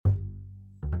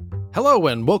Hello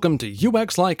and welcome to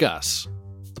UX Like Us,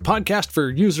 the podcast for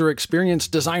user experience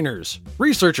designers,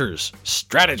 researchers,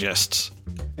 strategists,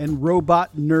 and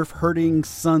robot nerf-hurting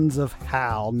sons of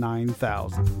HAL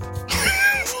 9000.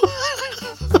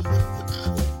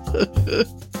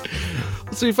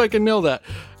 Let's see if I can nail that.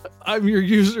 I'm your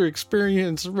user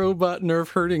experience robot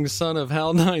nerf-hurting son of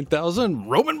HAL 9000,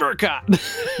 Roman Burkott.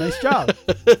 Nice job.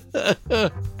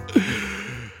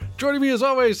 Joining me as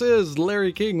always is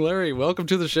Larry King. Larry, welcome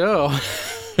to the show.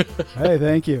 Hey,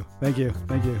 thank you.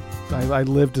 I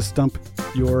live to stump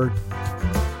your...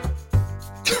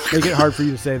 Make it hard for you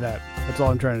to say that. That's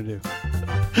all I'm trying to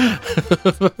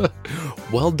do.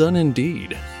 Well done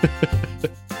indeed.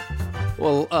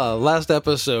 Well, last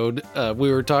episode,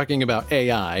 we were talking about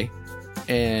AI,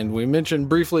 and we mentioned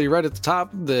briefly right at the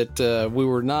top that we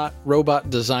were not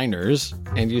robot designers,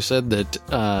 and you said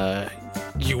that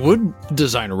you would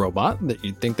design a robot, that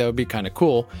you'd think that would be kind of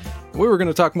cool. We were going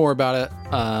to talk more about it,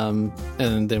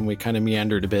 and then we kind of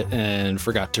meandered a bit and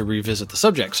forgot to revisit the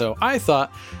subject. So I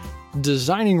thought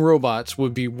designing robots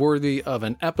would be worthy of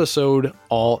an episode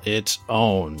all its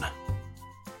own.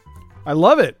 I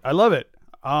love it.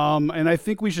 And I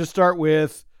think we should start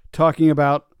with talking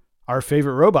about our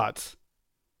favorite robots.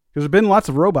 Because there have been lots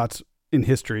of robots in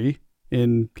history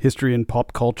and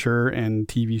pop culture and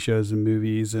TV shows and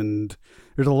movies. And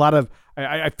there's a lot of,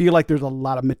 I feel like there's a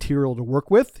lot of material to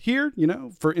work with here,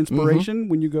 for inspiration.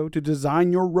 When you go to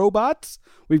design your robots,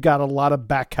 we've got a lot of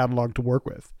back catalog to work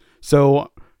with.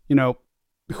 So,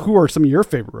 who are some of your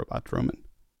favorite robots, Roman?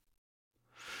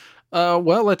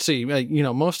 Well, let's see.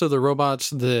 Most of the robots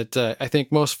that I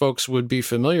think most folks would be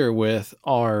familiar with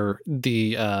are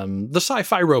the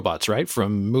sci-fi robots, right?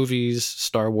 From movies,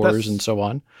 Star Wars, and so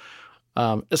on.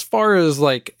 As far as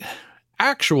like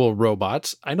actual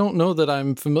robots, I don't know that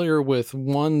I'm familiar with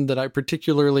one that I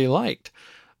particularly liked.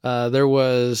 There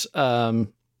was,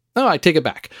 I take it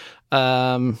back.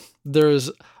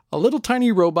 There's a little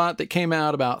tiny robot that came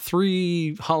out about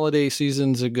 3 holiday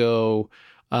seasons ago.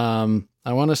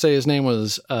 I want to say his name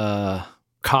was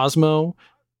Cosmo.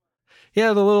 He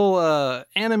had a little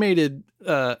animated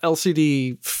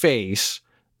LCD face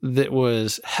that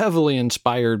was heavily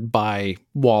inspired by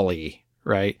WALL-E,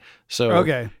 right? So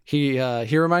okay. He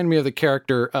reminded me of the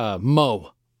character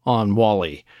Mo on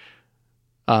WALL-E.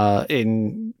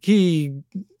 And he,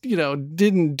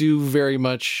 didn't do very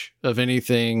much of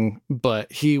anything,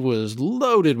 but he was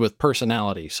loaded with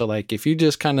personality. So like if you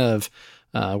just kind of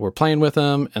were playing with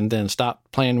him and then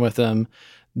stopped playing with him,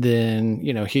 then,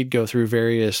 he'd go through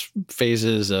various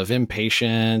phases of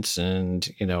impatience and,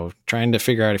 trying to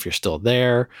figure out if you're still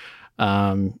there.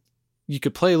 You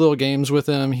could play little games with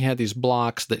him. He had these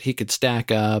blocks that he could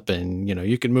stack up and,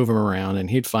 you could move him around and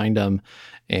he'd find them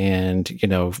and,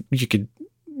 you could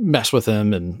mess with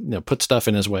him and, put stuff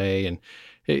in his way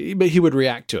but he would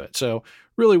react to it. So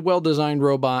really well-designed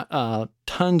robot,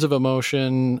 tons of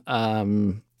emotion,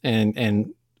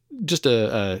 and just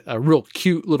a real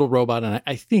cute little robot. And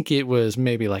I think it was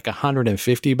maybe like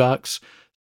 $150.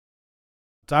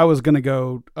 So I was going to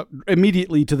go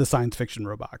immediately to the science fiction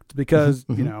robots because,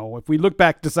 if we look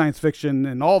back to science fiction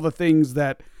and all the things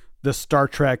that the Star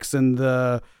Treks and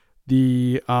the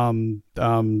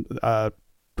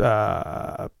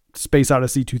Space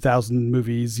Odyssey 2000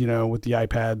 movies, with the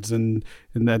iPads and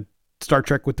that Star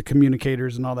Trek with the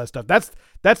communicators and all that stuff. That's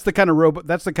the kind of robot.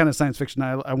 That's the kind of science fiction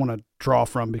I want to draw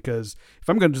from, because if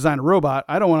I'm going to design a robot,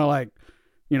 I don't want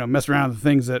to mess around with the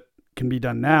things that can be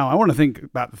done now. I want to think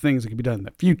about the things that can be done in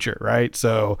the future. Right.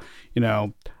 So,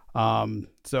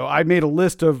 so I made a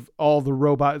list of all the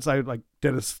robots. I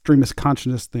did a stream of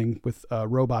consciousness thing with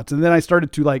robots. And then I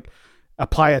started to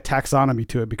apply a taxonomy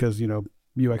to it because,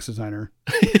 UX designer.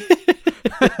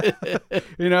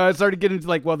 I started getting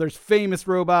into there's famous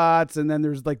robots, and then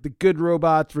there's the good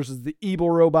robots versus the evil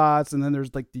robots, and then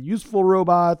there's the useful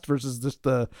robots versus just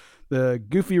the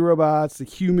goofy robots, the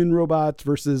human robots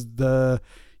versus the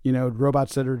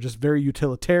robots that are just very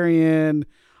utilitarian.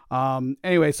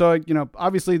 Anyway, so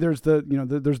obviously there's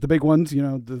there's the big ones,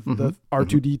 the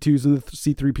R2D2s and the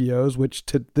C3POs, which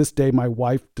to this day my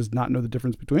wife does not know the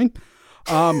difference between.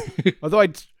 Although I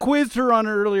quizzed her on it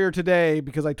earlier today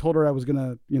because I told her I was going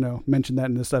to, mention that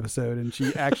in this episode. And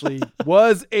she actually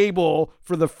was able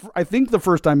for I think the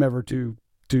first time ever to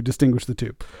distinguish the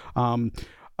two.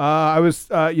 I was,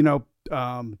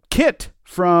 Kit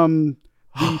from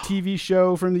the TV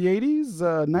show from the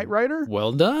 80s, Knight Rider.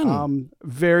 Well done.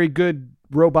 Very good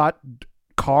robot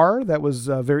car that was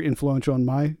very influential in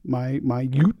my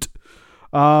youth.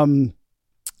 You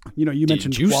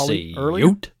mentioned WALL-E earlier.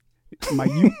 Ute?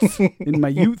 In my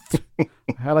youth,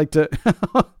 I like to.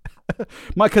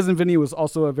 My cousin Vinny was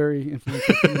also a very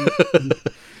influential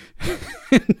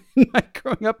in my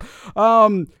growing up.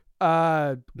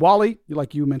 Wally,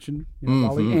 like you mentioned,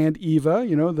 Wally and Eva,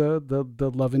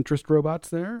 the love interest robots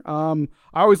there. I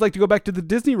always like to go back to the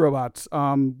Disney robots.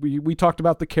 We talked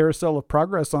about the Carousel of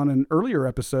Progress on an earlier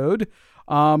episode,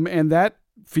 and that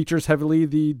features heavily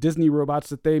the Disney robots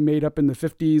that they made up in the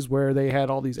 50s, where they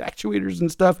had all these actuators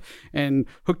and stuff and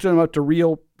hooked them up to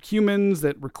real humans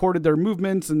that recorded their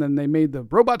movements, and then they made the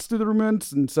robots do the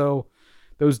movements. And so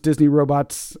those Disney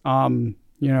robots, one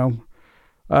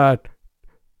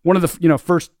of the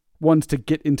first ones to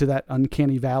get into that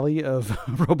uncanny valley of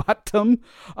robotdom.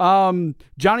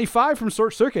 Johnny Five from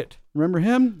Short Circuit, remember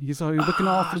him? He's looking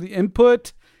all for the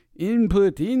input, and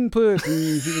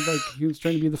he was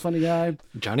trying to be the funny guy.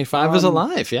 Johnny Five is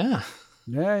alive, yeah.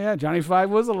 Yeah, Johnny Five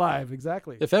was alive,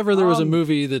 exactly. If ever there was a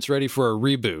movie that's ready for a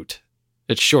reboot,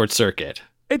 it's Short Circuit.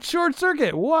 It's Short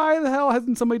Circuit. Why the hell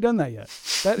hasn't somebody done that yet?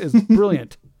 That is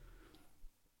brilliant.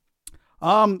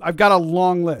 I've got a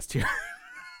long list here.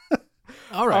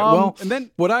 All right. And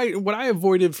then what I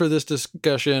avoided for this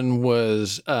discussion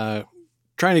was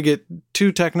trying to get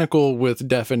too technical with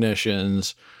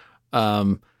definitions.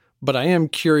 But I am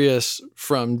curious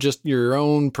from just your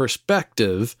own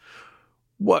perspective,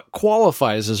 what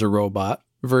qualifies as a robot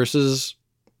versus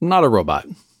not a robot?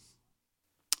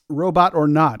 Robot or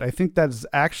not? I think that's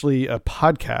actually a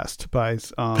podcast by.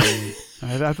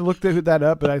 I'd have to look that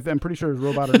up, but I'm pretty sure it's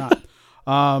robot or not.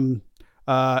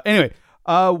 Anyway.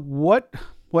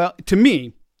 Well, to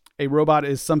me, a robot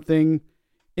is something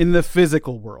in the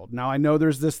physical world. Now, I know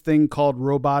there's this thing called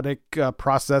robotic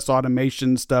process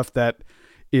automation stuff that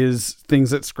is things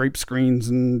that scrape screens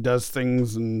and does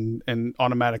things and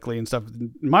automatically and stuff.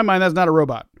 In my mind, that's not a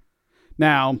robot.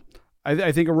 Now,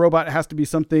 I think a robot has to be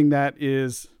something that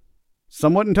is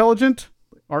somewhat intelligent,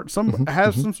 or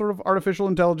has some sort of artificial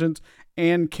intelligence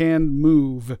and can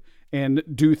move and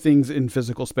do things in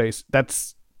physical space.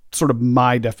 That's sort of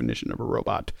my definition of a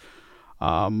robot.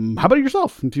 How about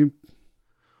yourself?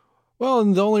 Well,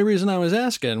 and the only reason I was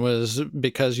asking was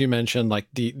because you mentioned like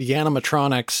the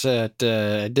animatronics at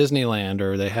Disneyland,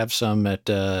 or they have some at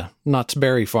Knott's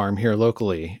Berry Farm here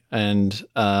locally. And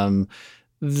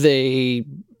they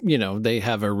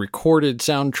have a recorded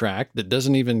soundtrack that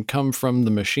doesn't even come from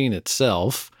the machine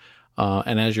itself.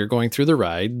 And as you're going through the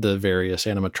ride, the various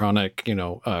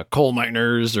animatronic, coal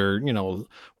miners or,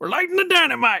 we're lighting the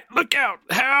dynamite. Look out,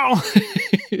 Hal.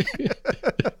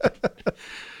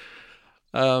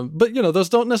 But, those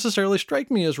don't necessarily strike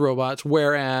me as robots.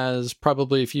 Whereas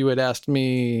probably if you had asked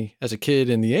me as a kid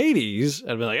in the 80s,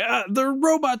 I'd be like, there are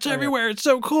robots everywhere. It's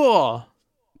so cool.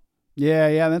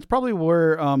 Yeah. That's probably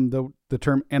where the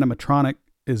term animatronic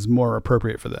is more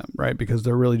appropriate for them, right? Because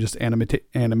they're really just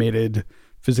animated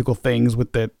physical things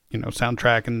with that,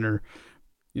 soundtrack, and they're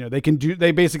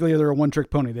basically are a one-trick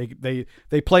pony.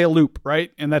 They play a loop,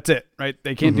 right? And that's it, right?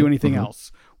 They can't do anything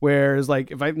else. Whereas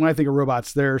like when I think of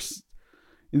robots,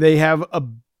 they have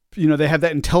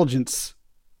that intelligence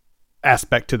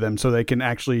aspect to them, so they can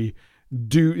actually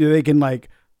make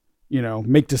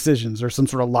decisions. There's some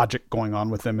sort of logic going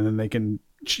on with them, and then they can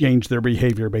change their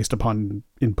behavior based upon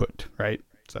input, right?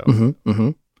 So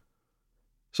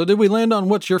So did we land on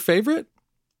what's your favorite?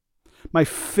 My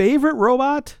favorite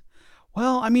robot?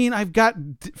 Well, I mean, I've got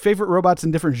favorite robots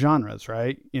in different genres,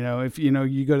 right? If you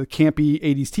go to the campy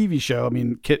 80s TV show, I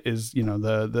mean, Kit is,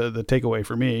 the takeaway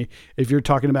for me. If you're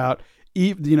talking about,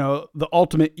 the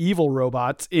ultimate evil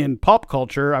robots in pop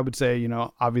culture, I would say,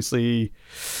 obviously,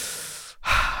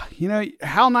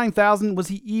 HAL 9000, was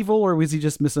he evil or was he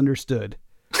just misunderstood?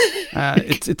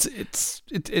 It's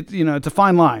a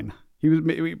fine line.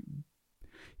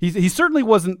 He certainly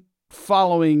wasn't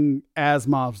following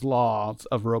Asimov's laws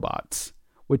of robots,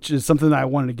 which is something that I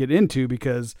wanted to get into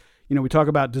because, we talk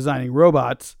about designing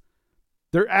robots.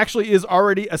 There actually is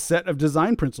already a set of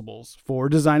design principles for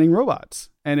designing robots.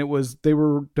 And they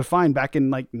were defined back in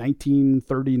like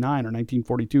 1939 or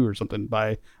 1942 or something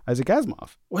by Isaac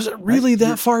Asimov. Was it really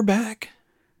that far back?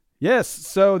 Yes.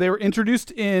 So they were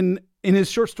introduced in his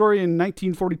short story in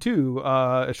 1942,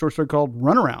 a short story called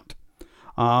Runaround.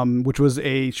 Which was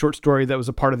a short story that was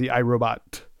a part of the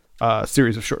iRobot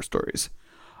series of short stories.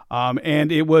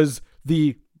 And it was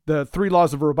the 3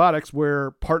 Laws of Robotics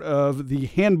were part of the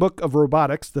Handbook of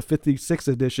Robotics, the 56th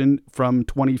edition from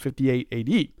 2058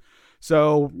 AD.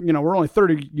 So, we're only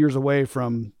 30 years away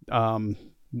from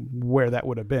where that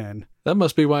would have been. That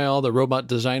must be why all the robot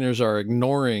designers are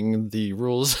ignoring the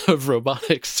rules of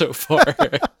robotics so far.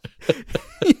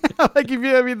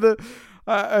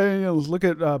 Look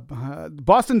at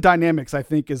Boston Dynamics, I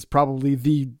think, is probably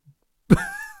the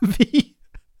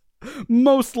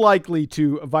most likely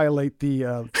to violate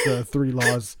the three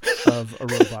laws of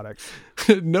robotics.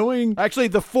 Knowing Actually,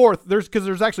 the fourth,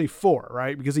 there's actually four,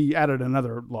 right? Because he added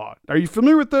another law. Are you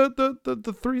familiar with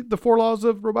the four laws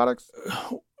of robotics?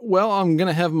 Well, I'm going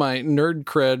to have my nerd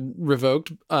cred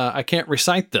revoked. I can't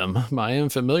recite them. I am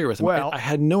familiar with them. Well, I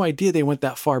had no idea they went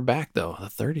that far back, though, the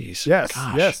 30s. Yes,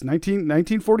 Gosh. yes,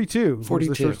 1942. 42.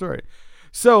 Was the short story.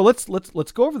 So let's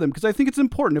go over them because I think it's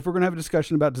important if we're going to have a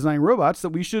discussion about designing robots that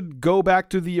we should go back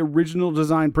to the original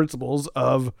design principles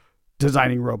of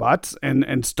designing robots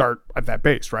and start at that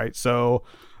base, right? So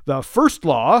the first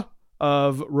law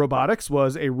of robotics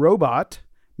was a robot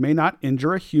may not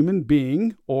injure a human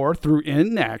being or through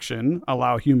inaction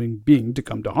allow a human being to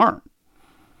come to harm.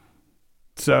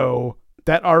 So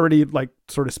that already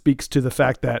sort of speaks to the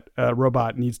fact that a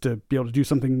robot needs to be able to do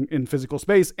something in physical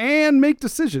space and make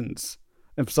decisions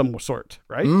of some sort,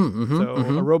 right?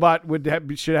 A robot would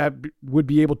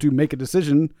be able to make a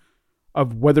decision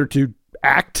of whether to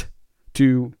act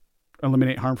to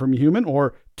eliminate harm from a human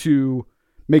or to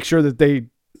make sure that they,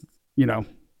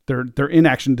 their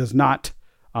inaction does not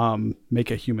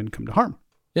make a human come to harm.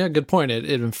 Yeah, good point. It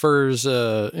infers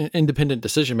independent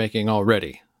decision making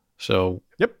already. So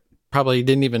yep, probably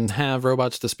didn't even have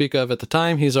robots to speak of at the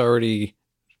time. He's already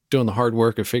doing the hard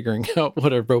work of figuring out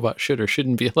what a robot should or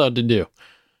shouldn't be allowed to do.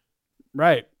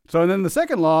 Right. So then the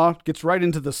second law gets right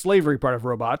into the slavery part of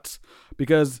robots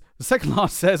because the second law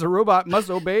says a robot must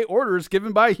obey orders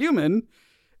given by a human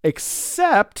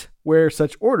except where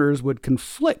such orders would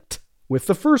conflict with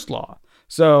the first law.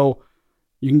 So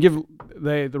you can give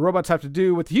the robots have to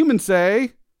do what the humans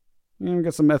say. We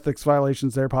got some ethics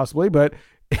violations there possibly, but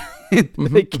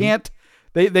they can't.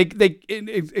 They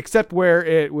except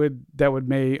where that would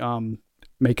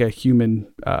make a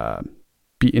human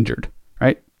be injured,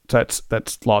 right? So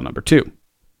that's law number 2.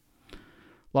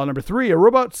 Law number 3: a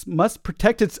robot must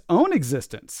protect its own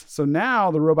existence. So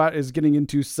now the robot is getting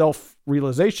into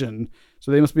self-realization.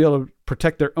 So they must be able to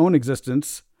protect their own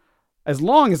existence as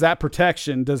long as that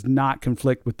protection does not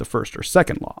conflict with the first or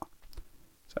second law.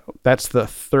 So that's the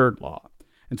third law.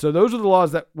 And so those are the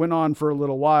laws that went on for a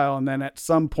little while. And then at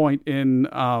some point in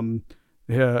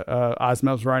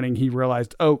Asimov's writing, he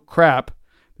realized, oh, crap,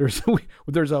 there's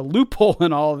a loophole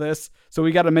in all of this. So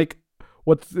we got to make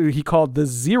what he called the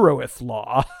zeroth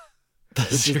law.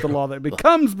 This is the law that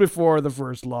becomes before the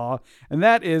first law. And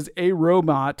that is a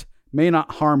robot may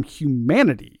not harm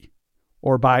humanity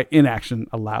or by inaction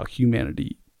allow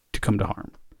humanity to come to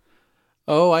harm.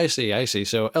 Oh, I see.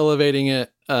 So elevating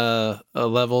it a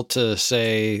level to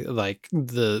say like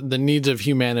the needs of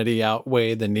humanity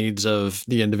outweigh the needs of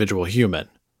the individual human.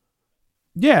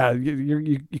 Yeah,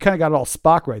 you kind of got it all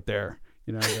Spock right there.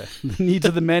 The needs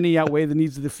of the many outweigh the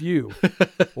needs of the few,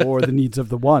 or the needs of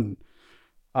the one.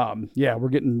 Yeah, we're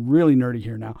getting really nerdy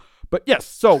here now. But yes,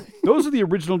 so those are the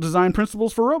original design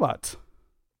principles for robots.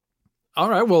 All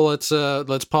right, well let's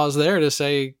pause there to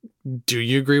say, do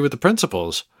you agree with the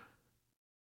principles?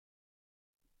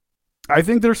 I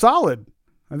think they're solid.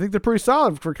 I think they're pretty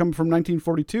solid for coming from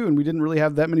 1942, and we didn't really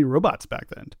have that many robots back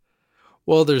then.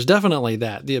 Well, there's definitely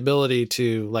that, the ability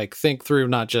to think through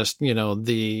not just,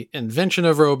 the invention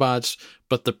of robots,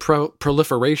 but the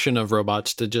proliferation of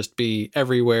robots to just be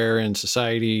everywhere in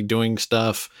society doing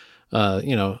stuff,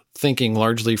 thinking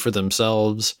largely for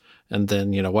themselves, and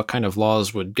then, what kind of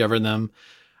laws would govern them.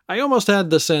 I almost had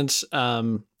the sense,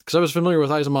 because I was familiar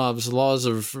with Asimov's laws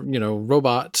of,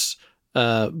 robots,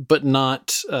 but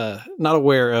not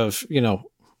aware of,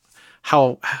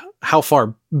 how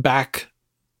far back,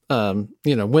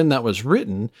 when that was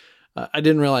written. I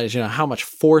didn't realize, how much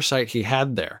foresight he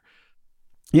had there.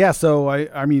 Yeah. So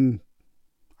I mean,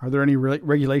 are there any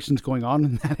regulations going on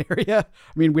in that area?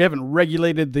 I mean, we haven't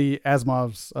regulated the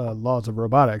Asimov's laws of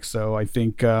robotics. So I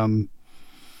think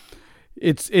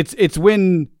it's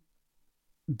when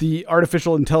the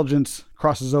artificial intelligence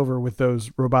crosses over with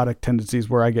those robotic tendencies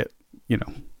where I get,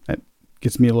 that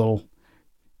makes me a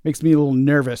little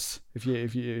nervous if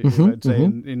I'd say,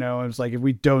 it's like, if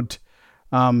we don't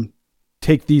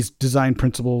take these design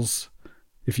principles,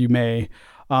 if you may,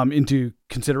 into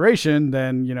consideration,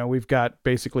 then, we've got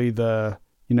basically the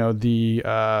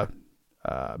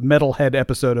metalhead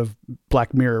episode of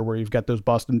Black Mirror where you've got those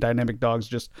Boston Dynamic dogs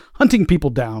just hunting people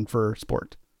down for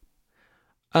sport.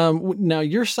 Now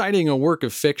you're citing a work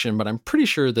of fiction, but I'm pretty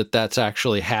sure that that's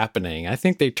actually happening. I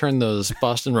think they turned those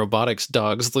Boston Robotics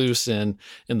dogs loose in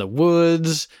the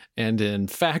woods and in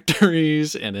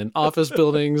factories and in office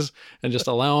buildings and just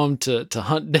allow them to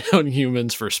hunt down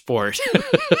humans for sport.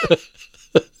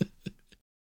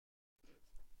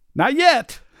 Not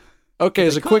yet. Okay,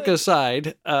 as a quick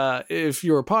aside, if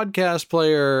your podcast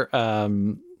player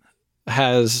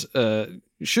has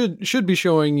should be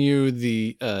showing you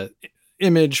the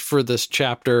image for this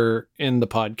chapter in the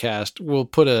podcast, we'll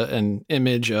put an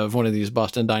image of one of these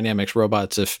Boston Dynamics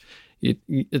robots if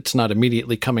it's not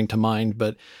immediately coming to mind.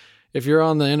 But if you're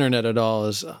on the internet at all,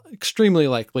 is extremely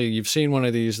likely you've seen one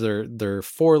of these. They're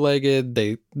four-legged.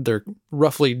 They're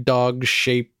roughly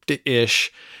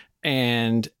dog-shaped-ish.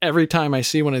 And every time I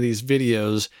see one of these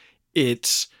videos,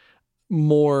 it's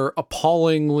more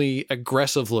appallingly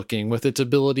aggressive looking with its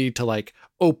ability to like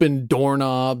open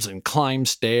doorknobs and climb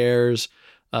stairs.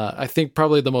 I think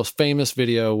probably the most famous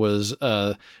video was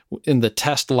in the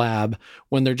test lab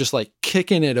when they're just like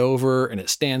kicking it over and it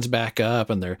stands back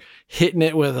up and they're hitting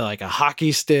it with like a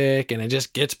hockey stick and it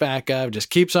just gets back up,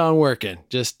 just keeps on working,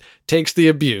 just takes the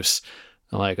abuse.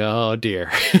 I'm like, oh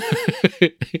dear.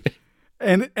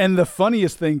 And the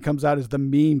funniest thing comes out is the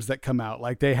memes that come out.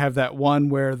 Like they have that one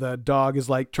where the dog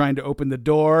is like trying to open the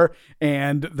door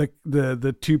and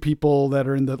the two people that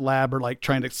are in the lab are like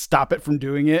trying to stop it from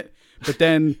doing it. But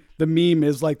then the meme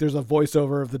is like there's a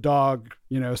voiceover of the dog,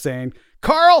 saying,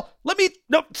 "Carl,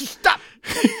 stop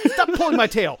pulling my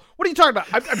tail. What are you talking about?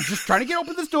 I'm just trying to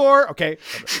open this door. Okay,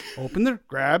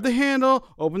 grab the handle,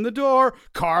 open the door.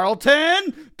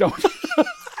 Carlton, don't."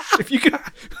 If you can.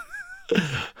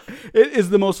 It is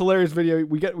the most hilarious video.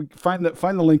 We find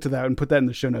the link to that and put that in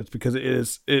the show notes because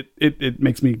it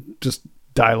makes me just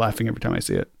die laughing every time I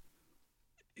see it.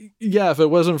 Yeah, if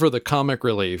it wasn't for the comic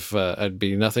relief, I'd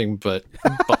be nothing but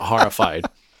horrified.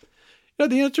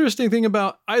 The interesting thing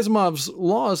about Asimov's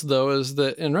laws, though, is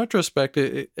that in retrospect,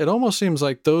 it almost seems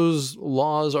like those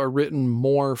laws are written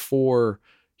more for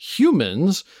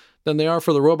humans than they are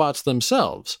for the robots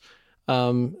themselves.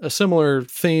 A similar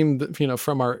theme that,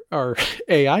 from our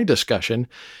AI discussion,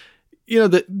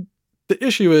 the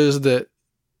issue is that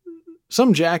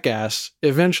some jackass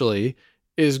eventually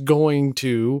is going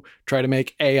to try to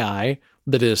make AI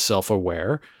that is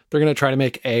self-aware. They're going to try to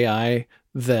make AI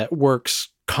that works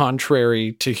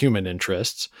contrary to human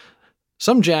interests.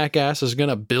 Some jackass is going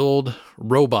to build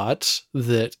robots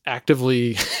that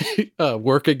actively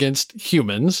work against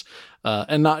humans,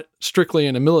 and not strictly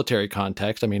in a military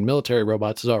context. I mean, military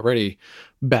robots is already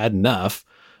bad enough.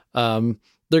 They're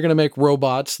going to make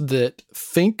robots that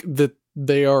think that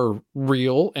they are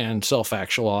real and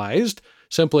self-actualized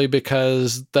simply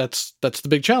because that's the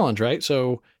big challenge, right?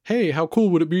 So, hey, how cool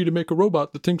would it be to make a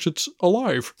robot that thinks it's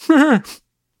alive?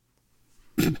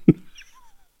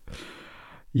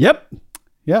 Yep.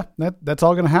 Yeah, that's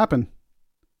all going to happen.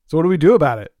 So what do we do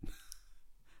about it?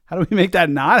 How do we make that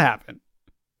not happen?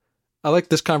 I like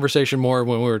this conversation more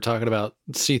when we were talking about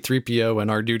C-3PO and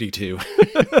R2-D2.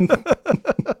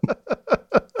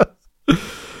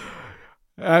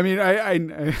 I mean, I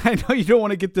know you don't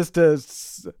want to get this to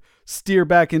steer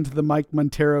back into the Mike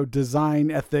Monteiro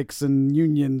design ethics and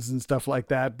unions and stuff like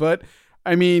that. But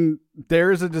I mean,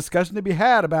 there is a discussion to be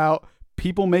had about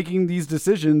people making these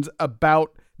decisions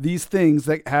about these things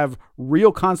that have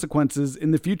real consequences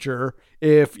in the future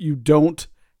if you don't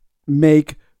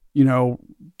make,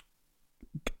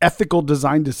 ethical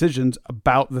design decisions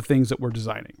about the things that we're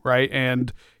designing, right?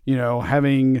 And,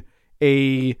 having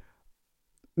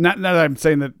not that I'm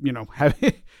saying that,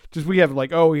 having just we have like,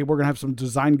 we're going to have some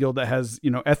design guild that has,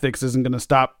 ethics isn't going to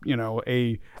stop,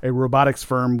 a robotics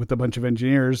firm with a bunch of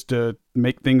engineers to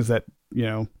make things that,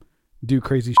 do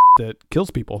crazy shit that kills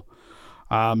people.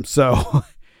 So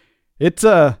it's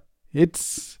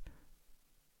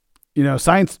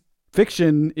science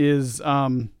fiction is,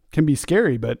 can be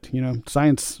scary, but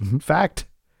science fact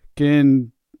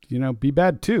can, be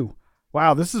bad too.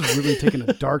 Wow. This is really taking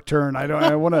a dark turn.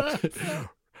 I want to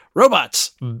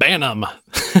robots, ban them.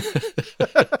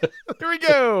 Here we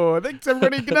go. Thanks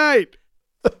everybody. Good night.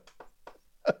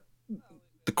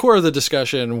 The core of the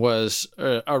discussion was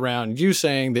around you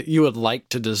saying that you would like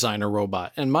to design a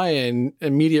robot. And my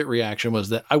immediate reaction was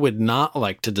that I would not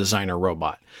like to design a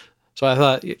robot. So I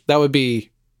thought that would be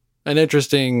an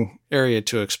interesting area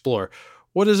to explore.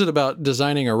 What is it about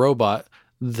designing a robot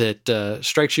that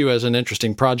strikes you as an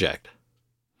interesting project?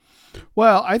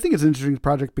 Well, I think it's an interesting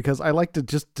project because I like to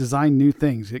just design new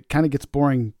things. It kind of gets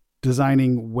boring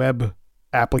designing web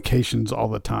applications all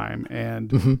the time,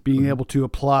 and being able to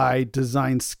apply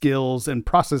design skills and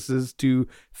processes to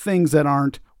things that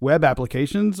aren't web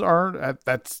applications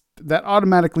that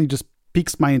automatically just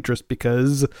piques my interest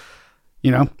because,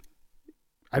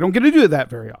 I don't get to do that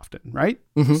very often. Right.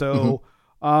 So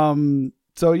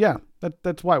yeah,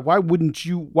 that's why. Why would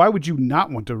you not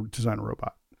want to design a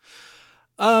robot?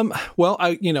 Well,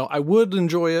 I would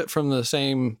enjoy it from the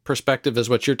same perspective as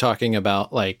what you're talking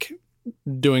about, like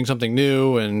doing something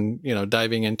new and,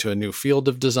 diving into a new field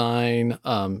of design.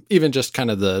 Even just kind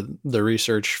of the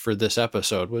research for this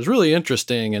episode was really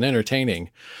interesting and entertaining.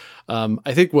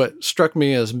 I think what struck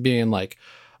me as being like,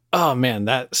 oh man,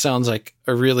 that sounds like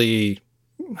a really,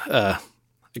 I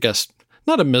guess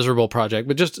not a miserable project,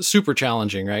 but just super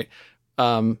challenging, right?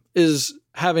 Is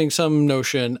having some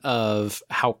notion of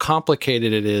how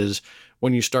complicated it is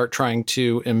when you start trying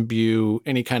to imbue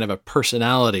any kind of a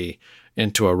personality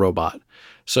into a robot.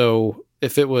 So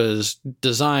if it was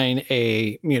design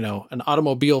an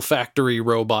automobile factory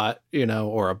robot,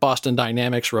 or a Boston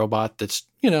Dynamics robot that's,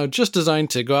 just designed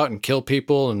to go out and kill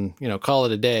people and, call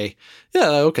it a day. Yeah.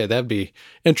 Okay. That'd be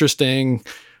interesting.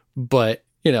 But,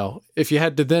 if you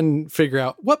had to then figure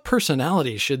out what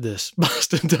personality should this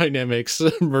Boston Dynamics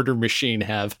murder machine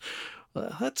have,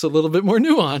 that's a little bit more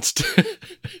nuanced.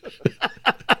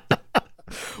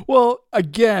 Well,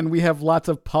 again, we have lots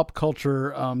of pop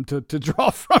culture to draw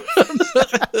from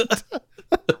that.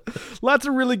 Lots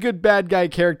of really good bad guy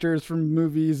characters from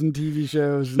movies and TV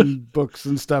shows and books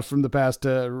and stuff from the past.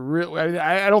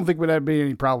 I don't think would be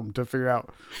any problem to figure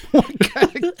out what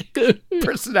kind of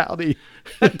personality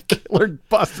that killer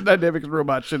Boston Dynamics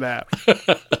robot should have.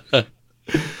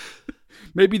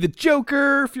 Maybe the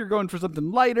Joker, if you're going for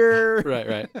something lighter.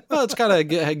 Right. Well, it's kind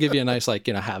of give you a nice,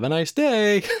 have a nice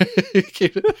day.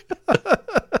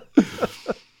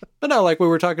 But no, like we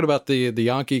were talking about the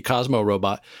Yankee Cosmo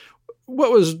robot.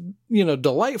 What was,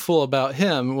 delightful about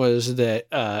him was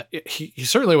that he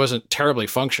certainly wasn't terribly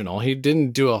functional. He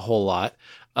didn't do a whole lot.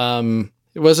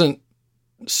 It wasn't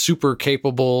super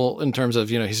capable in terms of,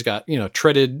 he's got,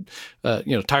 treaded,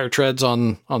 tire treads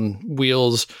on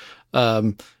wheels.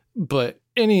 But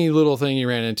any little thing he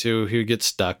ran into, he would get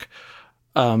stuck.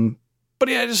 But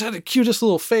he just had the cutest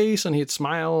little face, and he'd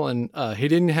smile, and he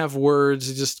didn't have words.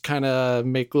 He just kind of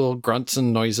make little grunts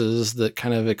and noises that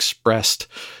kind of expressed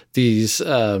these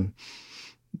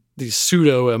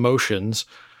pseudo emotions.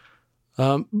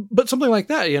 But something like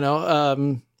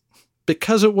that,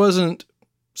 because it wasn't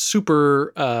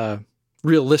super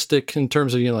realistic in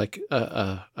terms of,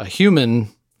 a human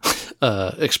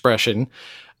expression.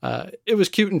 It was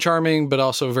cute and charming, but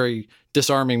also very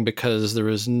disarming because there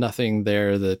was nothing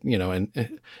there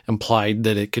that, implied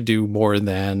that it could do more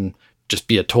than just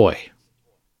be a toy.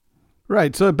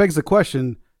 Right. So it begs the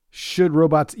question, should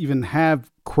robots even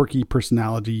have quirky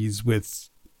personalities with,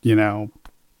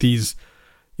 these,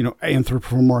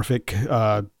 anthropomorphic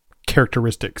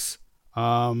characteristics?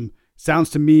 Sounds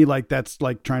to me like that's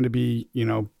like trying to be,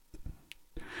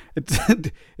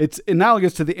 it's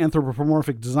analogous to the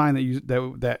anthropomorphic design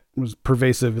that was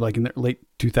pervasive like in the late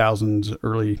 2000s,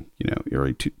 early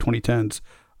 2010s.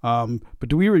 But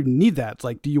do we really need that? It's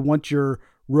like, do you want your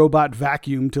robot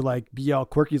vacuum to like be all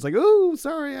quirky? It's like, oh,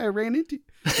 sorry, I ran into you.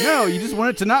 No, you just want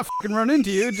it to not fucking run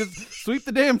into you. Just sweep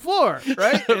the damn floor,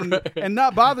 right? And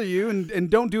not bother you, and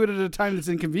don't do it at a time that's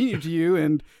inconvenient to you.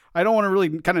 And I don't want to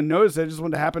really kind of notice it. I just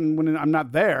want it to happen when I'm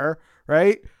not there,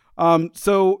 right?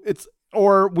 So it's,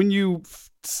 or when you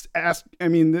ask,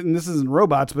 and this isn't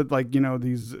robots, but like,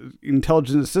 these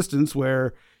intelligent assistants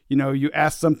where, you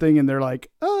ask something and they're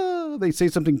like, oh, they say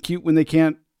something cute when they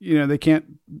can't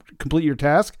complete your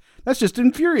task. That's just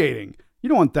infuriating. You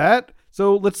don't want that.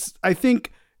 So I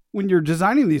think when you're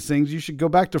designing these things, you should go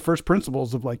back to first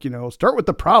principles of like, start with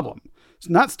the problem.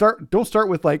 Don't start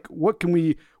with like, what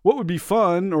would be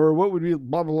fun or what would be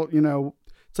blah, blah, blah,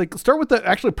 it's like, start with the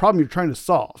actual problem you're trying to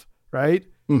solve. Right.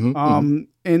 And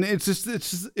it's just,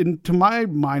 to my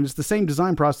mind, it's the same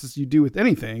design process you do with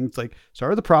anything. It's like,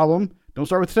 start with the problem. Don't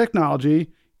start with the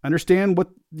technology. Understand what,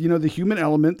 the human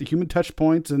element, the human touch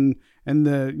points and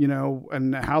the,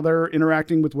 and how they're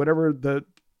interacting with whatever the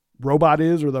robot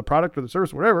is or the product or the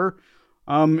service, whatever.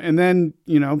 And then,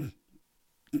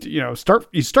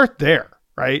 start there.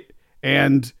 Right.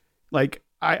 And like,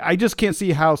 I just can't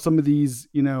see how some of these,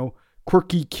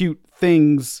 quirky, cute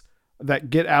things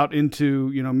that get out into,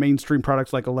 mainstream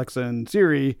products like Alexa and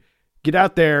Siri get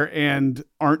out there and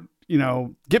aren't,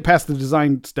 get past the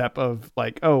design step of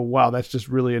like, oh, wow, that's just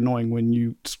really annoying when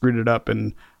you screwed it up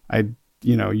and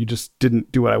you just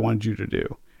didn't do what I wanted you to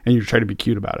do. And you're trying to be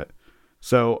cute about it.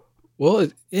 So, well,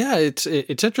 it's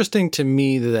interesting to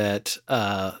me that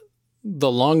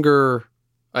the longer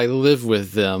I live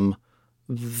with them,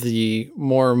 the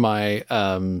more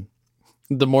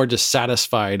the more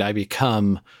dissatisfied I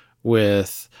become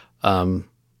with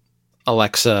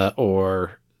Alexa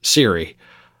or Siri.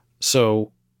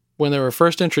 So when they were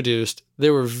first introduced,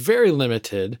 they were very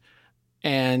limited,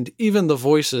 and even the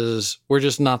voices were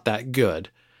just not that good.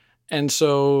 And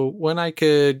so when I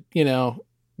could,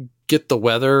 get the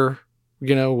weather,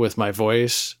 with my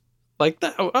voice, like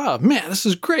that. Oh man, this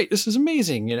is great. This is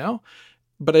amazing,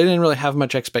 but I didn't really have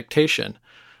much expectation.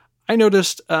 I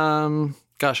noticed, gosh,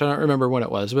 I don't remember when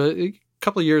it was, but a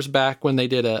couple of years back when they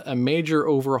did a major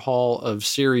overhaul of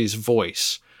Siri's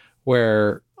voice,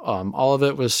 where all of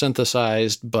it was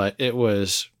synthesized, but it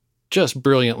was just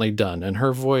brilliantly done. And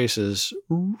her voice is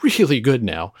really good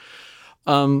now.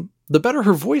 The better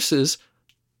her voice is,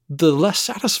 the less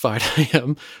satisfied I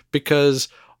am, because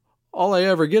all I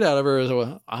ever get out of her is,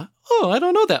 I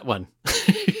don't know that one.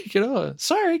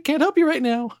 Sorry, can't help you right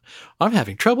now. I'm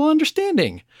having trouble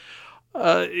understanding.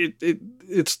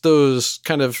 It's those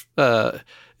kind of,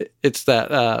 it's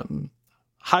that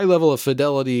high level of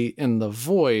fidelity in the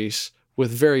voice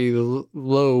with very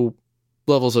low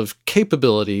levels of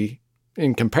capability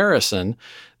in comparison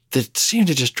that seem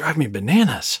to just drive me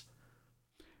bananas.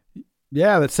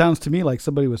 Yeah, that sounds to me like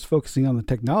somebody was focusing on the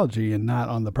technology and not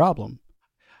on the problem.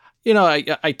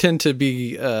 I tend to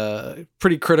be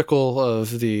pretty critical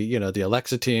of the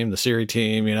Alexa team, the Siri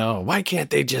team. Why can't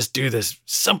they just do this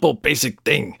simple, basic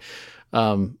thing?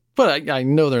 But I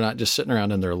know they're not just sitting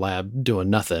around in their lab doing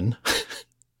nothing.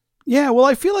 Yeah, well,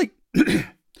 I feel like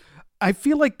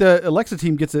the Alexa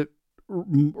team gets it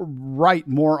right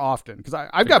more often, because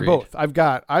I've got both. I've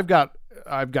got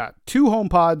 2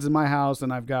 HomePods in my house,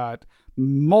 and I've got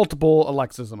multiple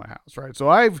Alexas in my house, right? So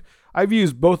I've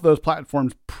used both of those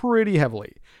platforms pretty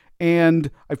heavily,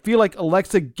 and I feel like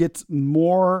Alexa gets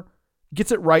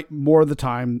it right more of the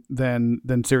time than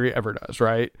Siri ever does,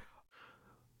 right?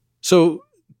 So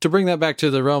to bring that back to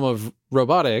the realm of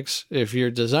robotics, if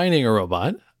you're designing a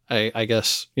robot, I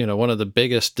guess, one of the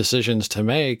biggest decisions to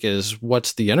make is,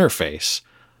 what's the interface?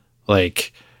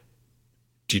 Like,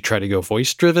 do you try to go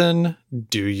voice driven?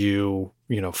 Do you,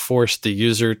 force the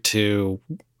user to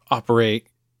operate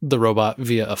the robot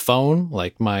via a phone,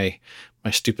 like my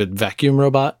stupid vacuum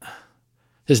robot?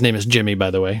 His name is Jimmy, by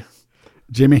the way.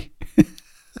 Jimmy.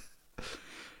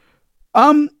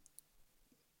 Well,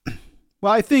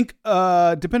 I think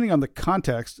depending on the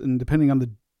context and depending on the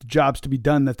jobs to be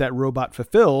done that robot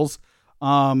fulfills,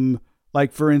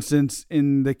 like for instance,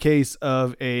 in the case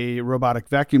of a robotic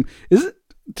vacuum, is it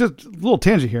just a little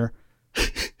tangent here?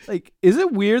 Like, is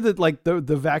it weird that like the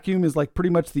vacuum is like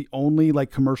pretty much the only like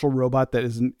commercial robot that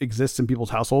exists in people's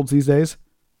households these days?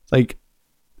 Like,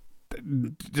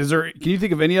 can you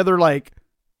think of any other like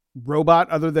robot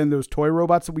other than those toy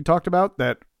robots that we talked about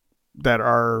that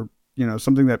are,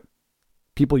 something that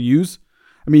people use?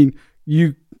 I mean,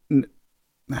 I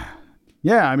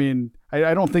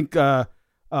don't think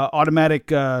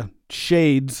automatic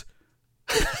shades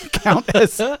count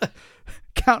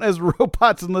as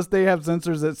robots unless they have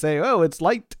sensors that say, "Oh, it's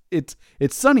light, it's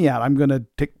sunny out. I'm gonna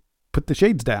put the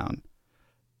shades down."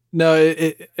 No,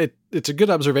 it's a good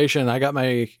observation. I got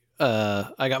my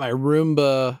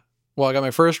Roomba. Well, I got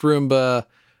my first Roomba.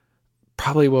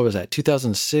 Probably, what was that?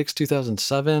 2006,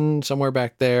 2007, somewhere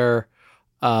back there.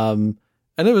 And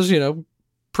it was,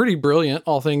 pretty brilliant.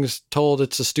 All things told,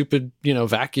 it's a stupid,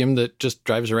 vacuum that just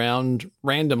drives around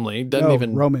randomly.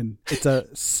 Roman, it's a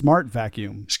smart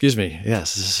vacuum. Excuse me.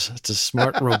 Yes, it's a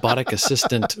smart robotic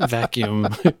assistant vacuum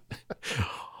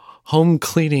home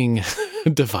cleaning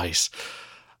device.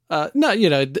 No,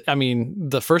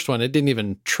 the first one, it didn't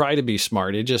even try to be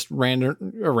smart. It just ran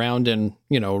around in,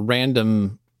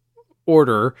 random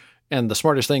order. And the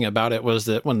smartest thing about it was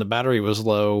that when the battery was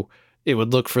low, it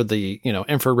would look for the,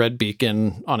 infrared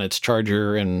beacon on its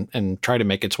charger and try to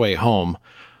make its way home.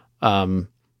 Now,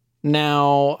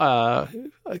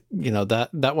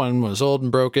 that one was old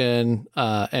and broken,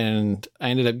 and I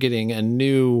ended up getting a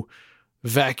new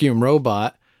vacuum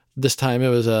robot. This time it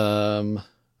was,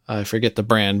 I forget the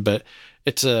brand, but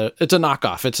it's a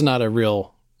knockoff. It's not a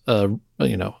real, it's not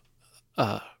the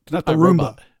iRobot.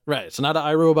 Roomba. Right. It's not an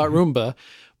iRobot Roomba,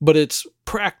 but it's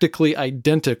practically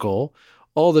identical.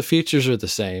 All the features are the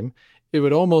same. It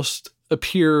would almost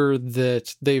appear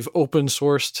that they've open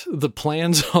sourced the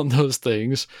plans on those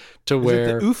things to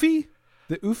where the Eufy?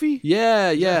 The Eufy? Yeah.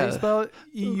 How you spell it?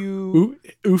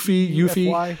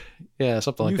 Eufy. Yeah,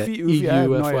 something like that. Eufy. I have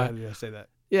no idea how to say that.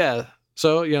 Yeah.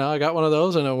 So, I got one of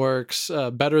those and it works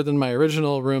better than my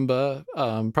original Roomba.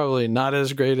 Probably not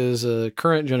as great as a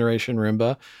current generation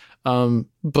Roomba.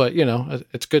 But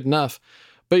it's good enough.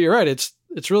 But you're right.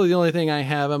 It's really the only thing I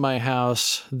have in my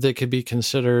house that could be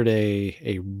considered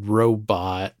a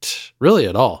robot, really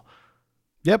at all.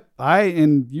 Yep,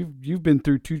 and you've been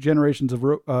through 2 generations of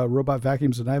robot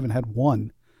vacuums, and I haven't had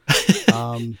one.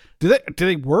 Do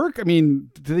they work? I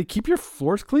mean, do they keep your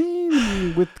floors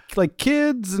clean with like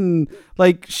kids and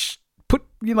like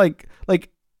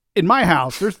in my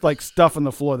house, there's like stuff on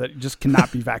the floor that just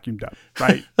cannot be vacuumed up,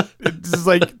 right? It's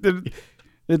like,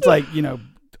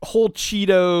 whole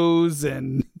Cheetos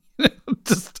and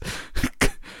just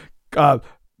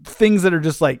things that are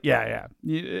just like,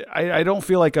 I don't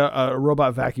feel like a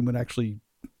robot vacuum would actually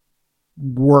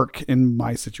work in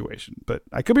my situation, but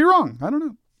I could be wrong. I don't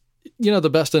know. The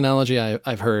best analogy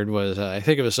I've heard was, I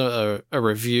think it was a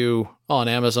review on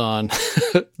Amazon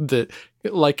that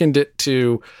likened it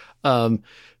to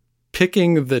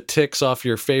picking the ticks off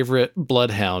your favorite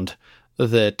bloodhound,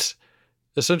 that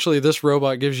essentially this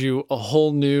robot gives you a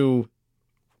whole new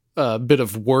bit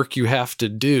of work you have to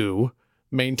do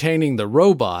maintaining the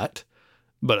robot,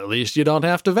 but at least you don't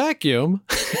have to vacuum.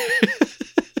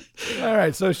 All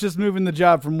right, so it's just moving the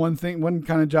job from one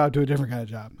kind of job to a different kind of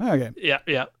job. Okay.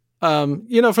 Yeah.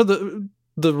 For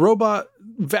the robot,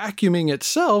 vacuuming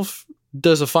itself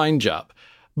does a fine job.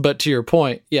 But to your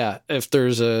point, if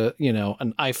there's an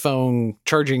iPhone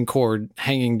charging cord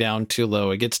hanging down too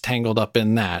low, it gets tangled up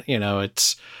in that.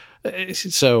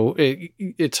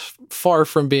 It's far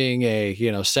from being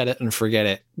a set it and forget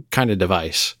it kind of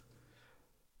device.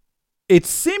 It's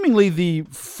seemingly the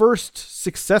first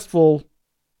successful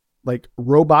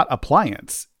robot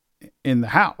appliance in the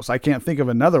house. I can't think of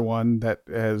another one that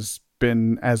has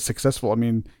been as successful. I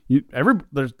mean,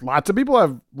 there's lots of people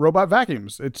have robot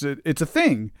vacuums. It's a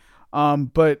thing.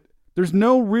 But there's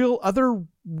no real other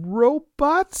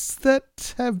robots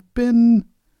that have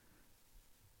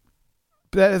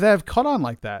caught on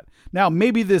like that. Now,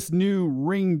 maybe this new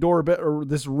Ring doorbell or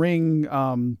this Ring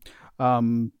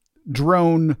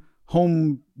drone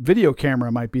home video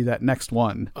camera might be that next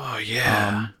one. Oh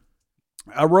yeah.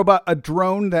 A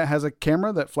drone that has a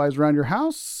camera that flies around your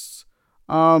house.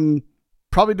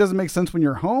 Probably doesn't make sense when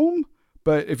you're home,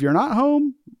 but if you're not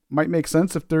home, might make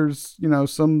sense if there's,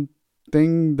 some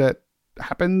thing that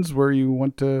happens where you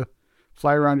want to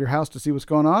fly around your house to see what's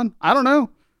going on. I don't know.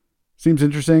 Seems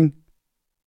interesting.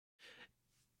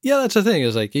 Yeah, that's the thing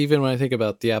is even when I think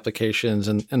about the applications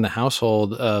in the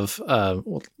household of,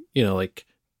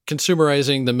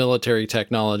 consumerizing the military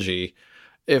technology,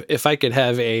 if I could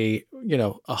have a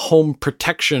home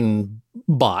protection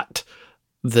bot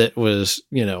that was,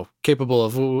 capable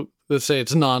of, let's say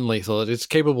it's non-lethal, it's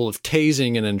capable of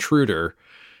tasing an intruder,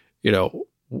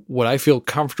 would I feel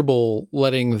comfortable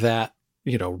letting that,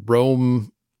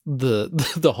 roam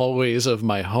the hallways of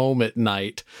my home at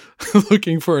night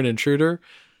looking for an intruder?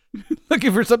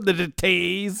 Looking for something to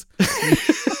tase.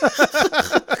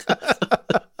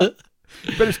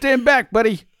 Better stand back,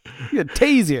 buddy. I'm going to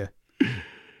tase you.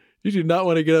 You do not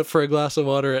want to get up for a glass of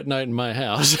water at night in my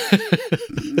house.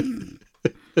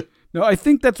 No, I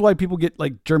think that's why people get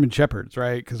German Shepherds,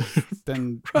 right? Because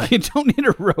then you don't need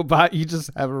a robot. You just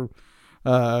have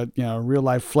a real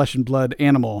life flesh and blood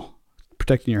animal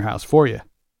protecting your house for you.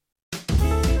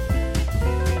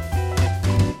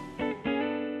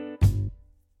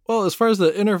 Well, as far as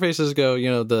the interfaces go,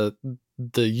 the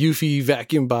Eufy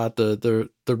vacuum bot, the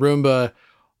Roomba,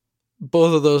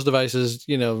 both of those devices,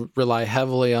 rely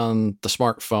heavily on the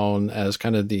smartphone as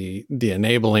kind of the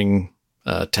enabling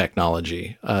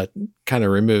technology. Kind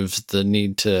of removes the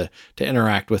need to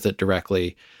interact with it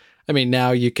directly. I mean,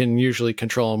 now you can usually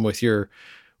control them with your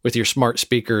smart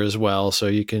speaker as well, so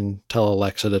you can tell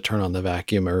Alexa to turn on the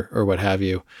vacuum or what have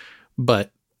you.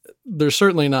 But there's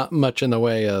certainly not much in the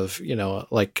way of, an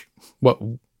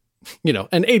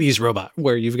 80s robot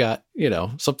where you've got,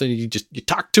 something you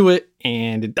talk to it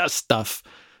and it does stuff.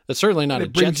 It's certainly not a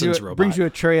Jetsons robot. Brings you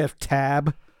a tray of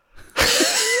Tab.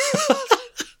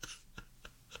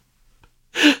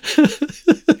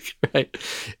 Right.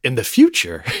 In the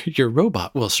future, your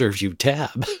robot will serve you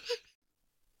Tab.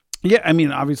 Yeah, I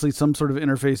mean, obviously some sort of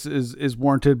interface is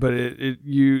warranted, but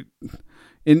in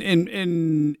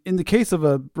the case of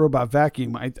a robot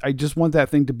vacuum, I just want that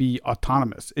thing to be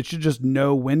autonomous. It should just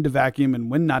know when to vacuum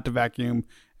and when not to vacuum,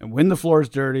 and when the floor is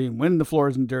dirty and when the floor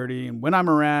isn't dirty, and when I'm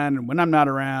around and when I'm not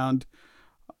around.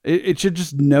 It should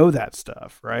just know that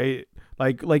stuff, right?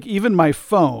 Like even my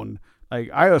phone,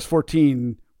 iOS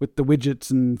 14 with the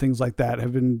widgets and things like that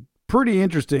have been pretty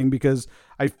interesting because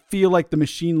I feel like the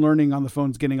machine learning on the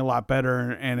phone's getting a lot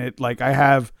better, and I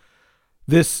have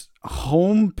this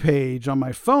home page on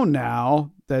my phone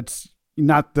now that's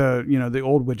not the the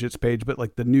old widgets page, but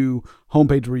the new home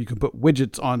page where you can put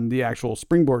widgets on the actual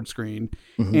Springboard screen.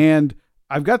 Mm-hmm. And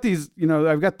I've got these,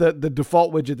 I've got the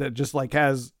default widget that just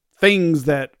has things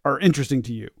that are interesting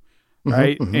to you,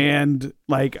 right? Mm-hmm. And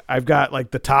I've got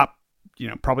the top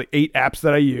probably 8 apps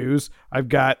that I use. I've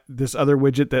got this other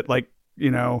widget that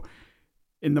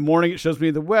in the morning, it shows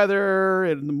me the weather.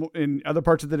 And in other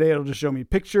parts of the day, it'll just show me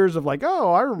pictures of like,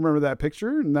 oh, I remember that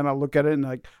picture. And then I'll look at it and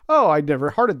like, oh, I never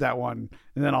hearted that one.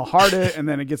 And then I'll heart it. And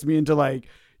then it gets me into like,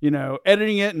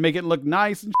 editing it and make it look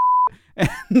nice and shit.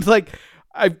 And like,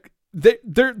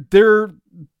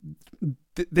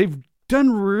 they've done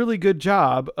a really good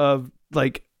job of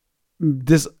like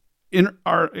this in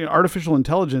our artificial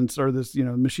intelligence or this,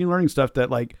 machine learning stuff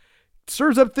that like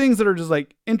serves up things that are just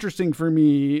like interesting for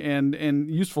me and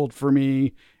useful for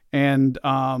me. And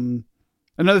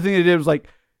another thing they did was like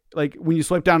when you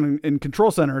swipe down in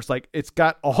Control Center, it's like it's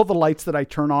got all the lights that I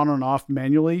turn on and off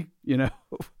manually,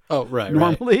 Oh, right.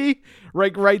 normally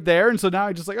right there. And so now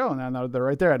I just like, oh, now they're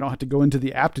right there. I don't have to go into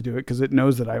the app to do it because it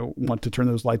knows that I want to turn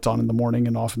those lights on in the morning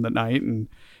and off in the night. And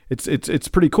it's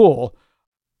pretty cool.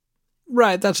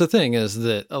 Right. That's the thing, is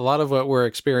that a lot of what we're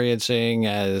experiencing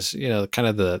as, kind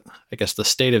of the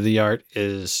state of the art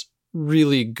is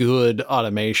really good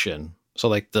automation. So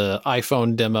like the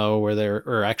iPhone demo where they were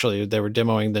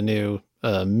demoing the new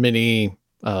mini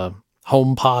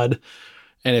HomePod.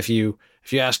 And if you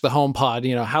ask the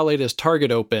HomePod, how late is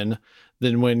Target open?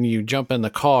 Then when you jump in the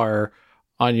car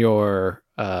on your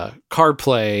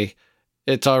CarPlay,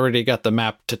 it's already got the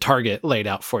map to Target laid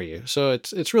out for you. So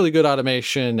it's really good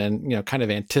automation and, kind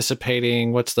of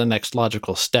anticipating what's the next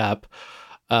logical step.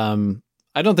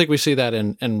 I don't think we see that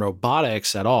in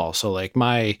robotics at all. So like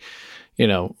my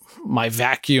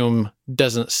vacuum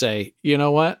doesn't say, you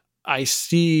know what? I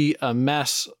see a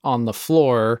mess on the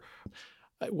floor.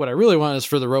 What I really want is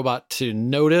for the robot to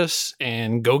notice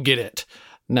and go get it.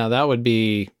 Now that would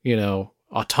be,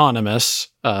 autonomous,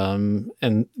 and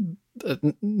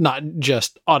not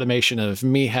just automation of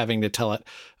me having to tell it,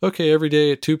 okay, every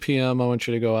day at 2 p.m., I want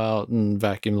you to go out and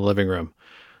vacuum the living room.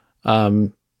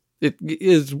 It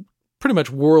is pretty much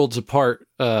worlds apart,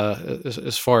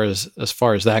 as far as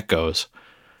that goes.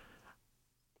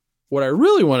 What I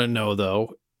really want to know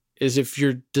though, is if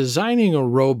you're designing a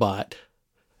robot,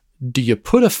 do you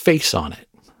put a face on it?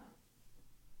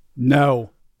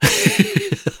 No.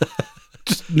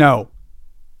 Just no.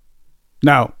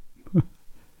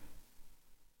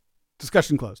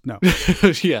 Discussion closed. No.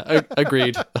 Yeah,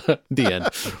 agreed. The end.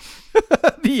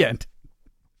 The end.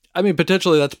 I mean,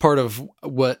 potentially that's part of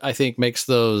what I think makes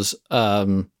those,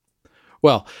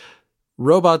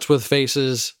 robots with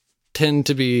faces tend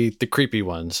to be the creepy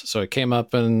ones. So it came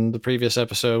up in the previous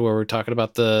episode where we're talking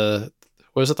about the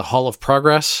Hall of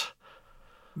Progress?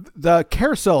 The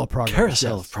Carousel of Progress.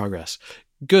 Carousel of Progress.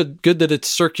 Good that it's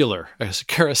circular as a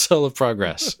Carousel of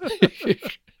Progress.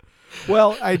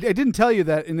 Well, I didn't tell you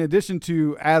that in addition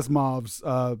to Asimov's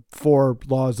 4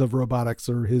 laws of robotics,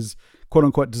 or his quote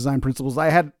unquote design principles, I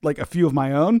had like a few of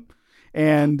my own,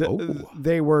 and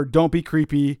they were: don't be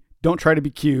creepy, don't try to be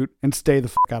cute, and stay the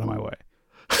fuck out of my way.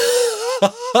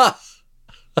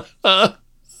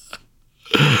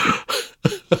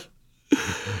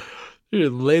 You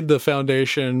laid the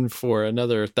foundation for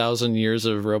another 1,000 years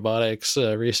of robotics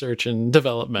research and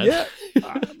development. Yeah,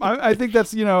 I think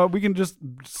that's, we can just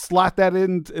slot that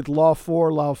in at Law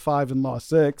 4, Law 5, and Law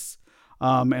 6.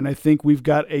 And I think we've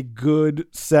got a good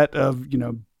set of,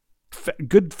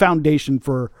 good foundation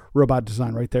for robot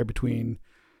design right there between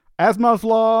Asimov's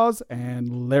laws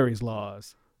and Larry's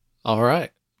laws. All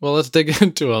right. Well, let's dig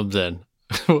into them then.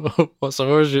 So what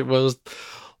was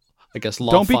I guess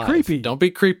Law 5. Don't be creepy. Don't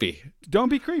be creepy. Don't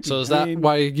be creepy. So is that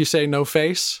why you say no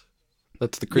face?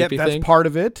 That's the creepy thing? That's part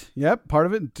of it. Yep, part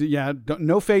of it. Yeah,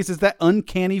 no face is that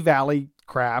uncanny valley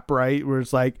crap, right? Where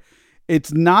it's like,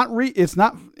 it's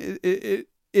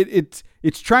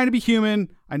trying to be human.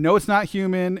 I know it's not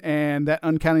human, and that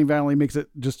uncanny valley makes it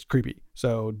just creepy.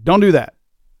 So don't do that.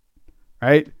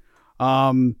 Right?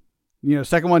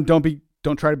 Second one,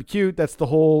 don't try to be cute. That's the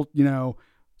whole,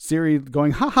 Siri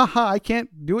going, ha ha ha, I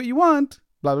can't do what you want.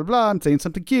 Blah, blah, blah. I'm saying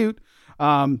something cute.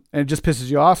 And it just pisses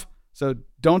you off. So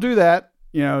don't do that.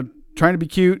 Trying to be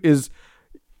cute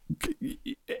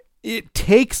it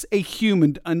takes a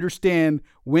human to understand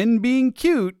when being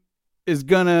cute is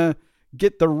going to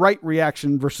get the right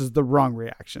reaction versus the wrong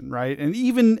reaction, right? And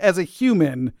even as a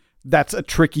human, that's a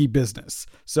tricky business.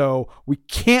 So we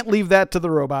can't leave that to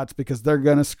the robots because they're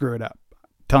going to screw it up.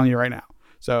 I'm telling you right now.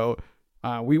 So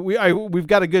we've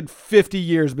got a good 50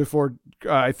 years before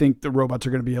I think the robots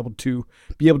are going to be able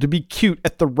to be cute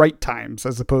at the right times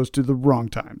as opposed to the wrong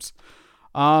times.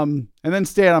 And then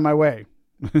stay out of my way.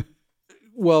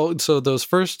 Well, so those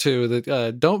first two,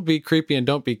 that don't be creepy and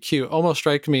don't be cute, almost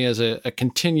strike me as a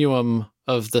continuum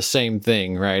of the same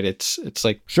thing, right? It's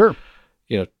like, sure,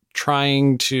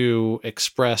 trying to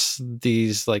express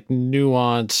these like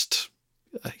nuanced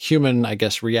human, I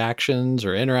guess, reactions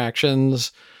or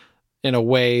interactions in a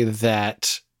way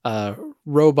that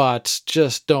robots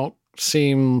just don't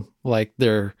seem like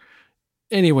they're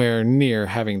anywhere near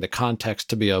having the context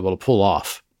to be able to pull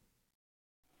off.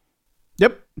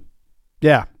 Yep.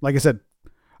 Yeah. Like I said,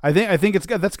 I think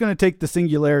that's going to take the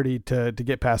Singularity to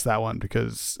get past that one,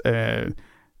 because they're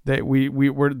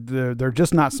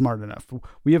just not smart enough.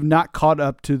 We have not caught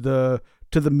up to the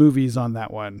movies on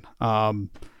that one. Good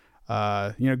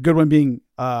one being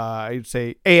I'd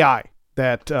say AI.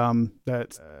 That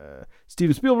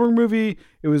Steven Spielberg movie.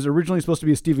 It was originally supposed to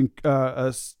be a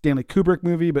Stanley Kubrick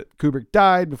movie, but Kubrick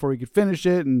died before he could finish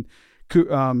it, and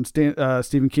Steven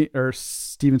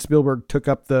Spielberg took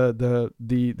up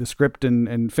the script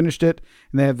and finised it.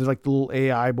 And they have the little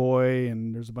AI boy,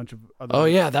 and there's a bunch of other. Oh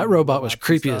yeah, that robot was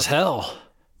creepy as hell.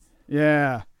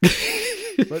 Yeah.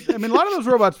 But I mean, a lot of those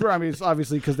robots were, it's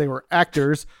obviously because they were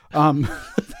actors,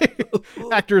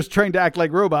 actors trying to act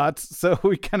like robots. So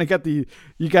we kind of got you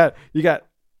got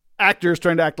actors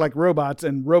trying to act like robots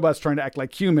and robots trying to act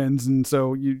like humans. And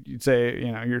so you'd say,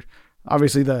 you're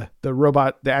obviously the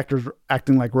actors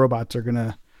acting like robots are going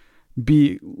to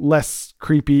be less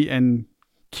creepy and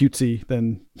cutesy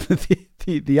than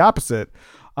the opposite.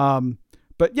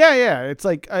 But yeah, it's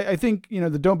like, I think,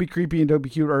 the don't be creepy and don't be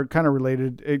cute are kind of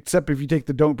related, except if you take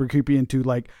the don't be creepy into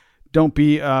don't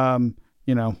be,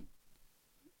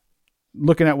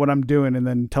 looking at what I'm doing and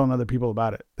then telling other people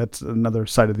about it. That's another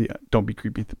side of the don't be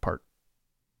creepy part.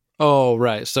 Oh,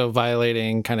 right. So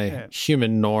violating kind of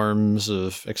human norms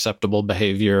of acceptable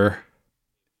behavior.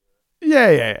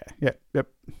 Yeah. Yep.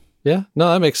 Yeah,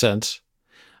 no, that makes sense.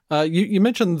 You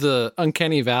mentioned the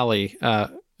Uncanny Valley,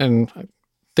 and I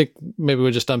think maybe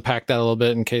we'll just unpack that a little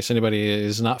bit in case anybody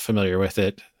is not familiar with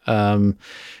it. I'm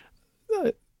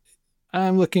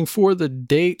looking for the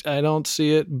date. I don't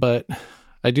see it, but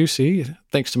I do see,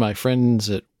 thanks to my friends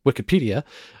at Wikipedia,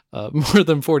 more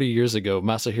than 40 years ago,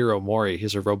 Masahiro Mori,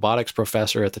 he's a robotics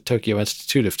professor at the Tokyo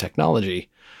Institute of Technology.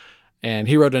 And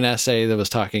he wrote an essay that was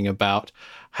talking about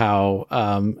how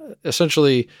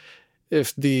essentially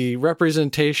if the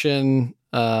representation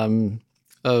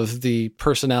of the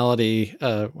personality,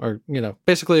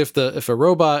 basically if a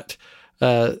robot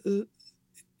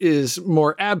is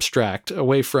more abstract,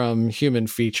 away from human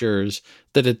features,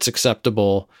 that it's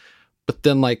acceptable. But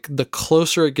then the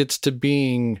closer it gets to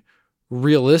being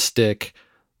realistic,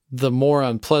 the more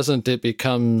unpleasant it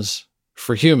becomes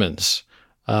for humans.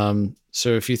 So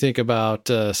if you think about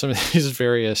some of these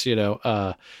various,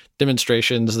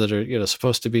 demonstrations that are,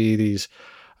 supposed to be these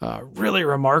really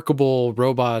remarkable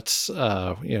robots,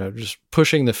 just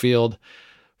pushing the field,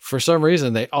 for some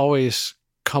reason, they always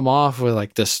come off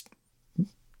with this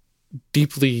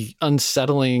deeply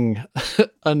unsettling,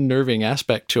 unnerving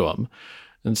aspect to them.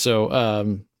 And so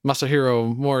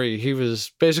Masahiro Mori, he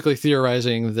was basically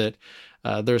theorizing that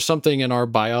there's something in our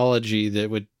biology that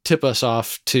would tip us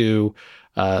off to,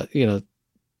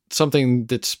 something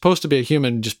that's supposed to be a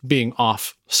human just being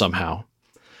off somehow.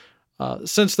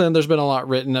 Since then, there's been a lot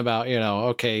written about,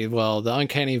 the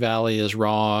Uncanny Valley is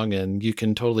wrong, and you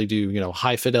can totally do,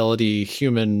 high fidelity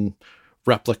human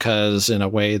replicas in a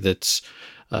way that's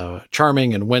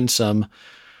charming and winsome.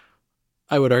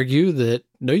 I would argue that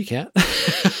no, you can't.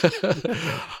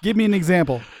 Give me an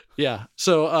example. Yeah.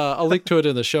 So I'll link to it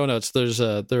in the show notes.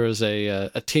 There is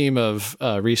a team of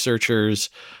researchers,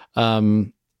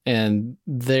 and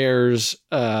their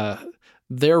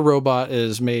robot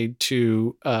is made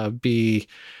to be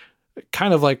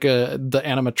kind of like the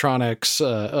animatronics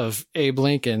of Abe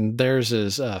Lincoln. Theirs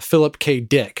is Philip K.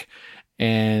 Dick,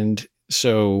 and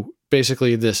so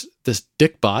basically this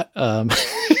Dick bot.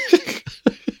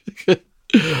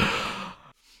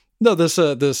 No,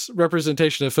 this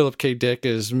representation of Philip K. Dick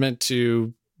is meant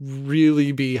to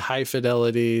really be high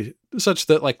fidelity, such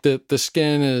that the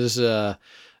skin is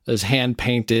hand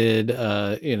painted,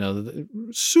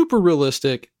 super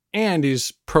realistic, and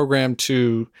he's programmed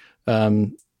to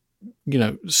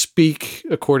speak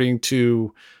according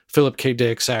to Philip K.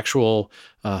 Dick's actual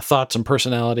thoughts and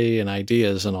personality and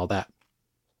ideas and all that.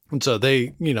 And so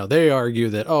they argue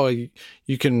that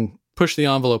you can push the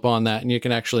envelope on that, and you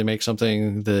can actually make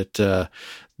something that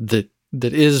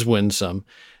is winsome.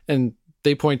 And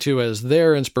they point to as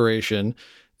their inspiration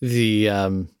the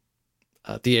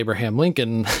Abraham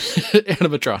Lincoln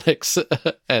animatronics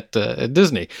at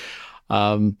Disney.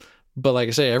 But like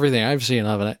I say, everything I've seen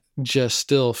of it just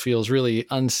still feels really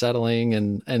unsettling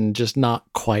and just not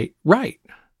quite right.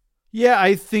 Yeah,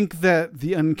 I think that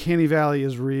the Uncanny Valley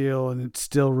is real, and it's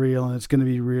still real, and it's going to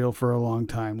be real for a long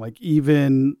time.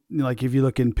 Even if you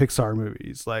look in Pixar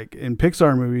movies,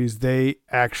 they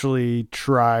actually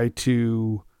try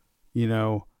to,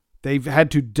 they've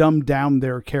had to dumb down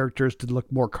their characters to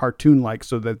look more cartoon-like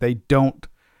so that they don't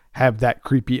have that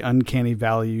creepy uncanny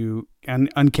valley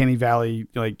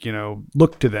like, you know,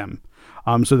 look to them.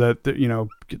 So that, you know,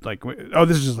 like, oh,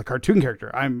 this is just a cartoon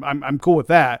character. I'm cool with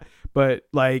that. But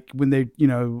like when they, you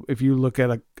know, if you look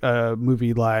at a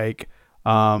movie like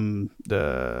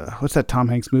what's that Tom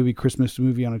Hanks movie, Christmas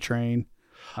movie on a train?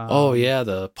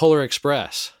 The Polar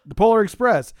Express. The Polar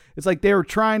Express. It's like they were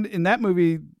trying in that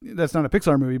movie. That's not a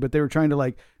Pixar movie, but they were trying to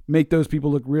like make those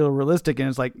people look realistic. And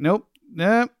it's like, nope,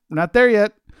 we're not there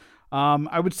yet.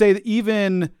 I would say that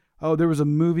even, there was a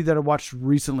movie that I watched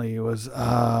recently. It was,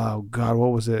 oh God,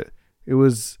 what was it? It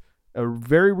was a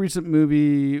very recent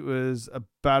movie. It was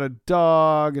about a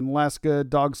dog in Alaska,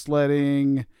 dog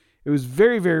sledding. It was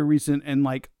very, very recent. And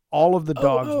like all of the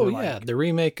dogs were like, the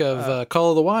remake of Call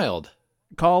of the Wild.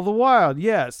 Call of the Wild,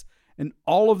 yes. And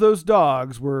all of those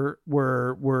dogs were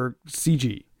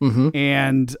CG. Mm-hmm.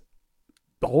 And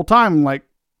the whole time I'm like,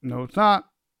 no, it's not.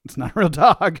 It's not a real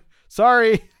dog.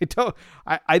 Sorry.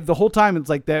 The whole time it's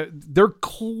like that they're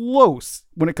close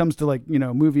when it comes to like, you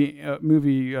know, movie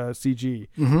CG,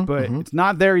 but it's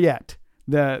not there yet.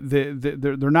 They're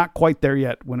not quite there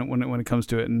yet when it comes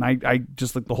to it. And I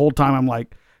just like the whole time I'm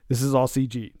like, this is all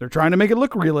CG. They're trying to make it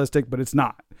look realistic, but it's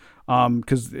not.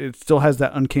 Because it still has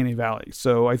that uncanny valley.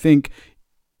 So I think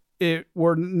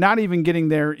we're not even getting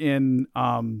there in,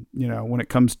 you know, when it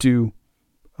comes to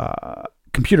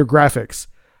computer graphics.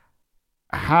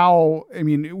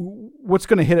 What's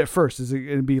going to hit it first? Is it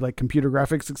going to be like computer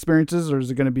graphics experiences, or is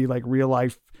it going to be like real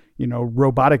life, you know,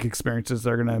 robotic experiences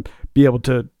that are going to be able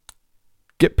to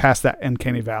get past that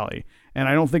uncanny valley? And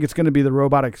I don't think it's going to be the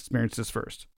robotic experiences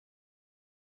first.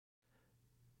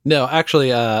 No,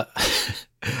 actually, a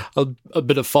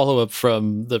bit of follow-up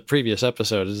from the previous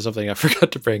episode is something I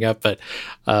forgot to bring up, but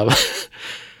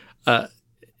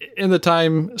in the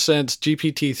time since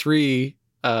GPT-3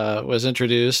 was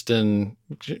introduced and,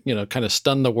 you know, kind of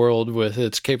stunned the world with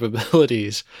its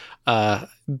capabilities,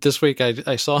 this week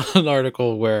I saw an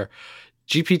article where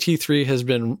GPT-3 has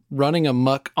been running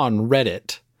amok on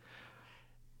Reddit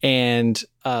and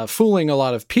fooling a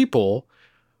lot of people,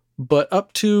 but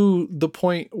up to the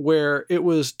point where it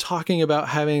was talking about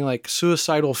having like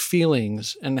suicidal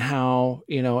feelings and how,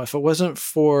 you know, if it wasn't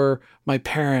for my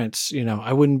parents, you know,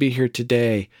 I wouldn't be here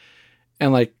today.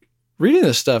 And like reading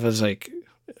this stuff is like,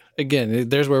 again,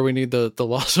 there's where we need the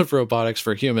loss of robotics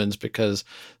for humans, because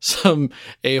some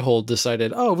a-hole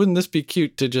decided, oh, wouldn't this be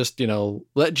cute to just, you know,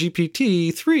 let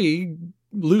GPT-3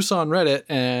 loose on Reddit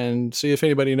and see if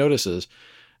anybody notices.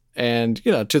 And,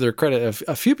 you know, to their credit,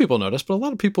 a few people noticed, but a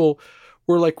lot of people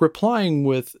were like replying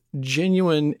with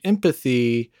genuine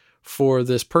empathy for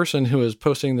this person who is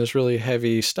posting this really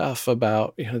heavy stuff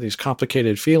about, you know, these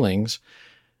complicated feelings.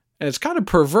 And it's kind of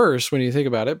perverse when you think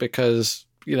about it, because,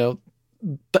 you know,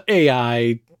 the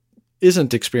AI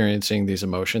isn't experiencing these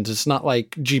emotions. It's not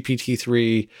like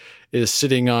GPT-3 is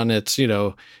sitting on its, you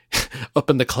know, up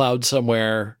in the cloud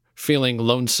somewhere, feeling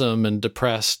lonesome and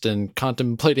depressed and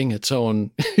contemplating its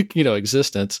own, you know,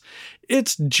 existence.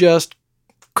 It's just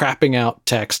crapping out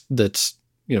text that's,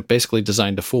 you know, basically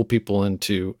designed to fool people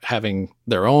into having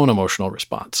their own emotional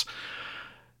response.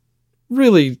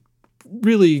 Really,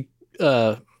 really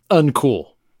uncool.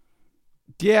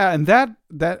 Yeah, and that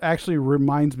actually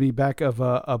reminds me back of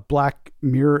a Black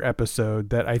Mirror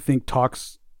episode that I think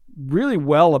talks really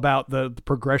well about the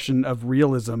progression of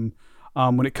realism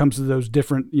when it comes to those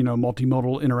different, you know,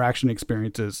 multimodal interaction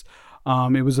experiences.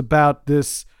 It was about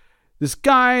this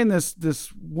guy and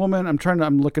this woman.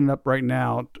 I'm looking it up right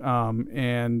now,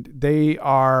 and they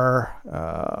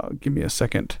are. Give me a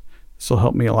second. This will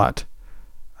help me a lot.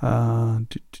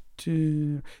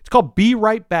 It's called Be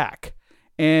Right Back.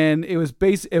 And it was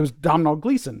Domhnall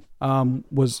Gleeson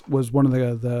was one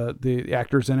of the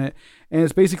actors in it, and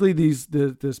it's basically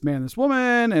this man and this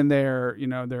woman, and they're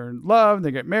in love, and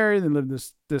they get married, and live in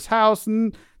this house,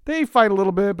 and they fight a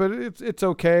little bit, but it's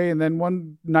okay. And then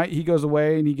one night he goes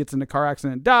away and he gets in a car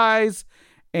accident and dies,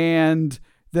 and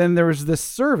then there was this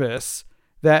service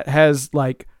that has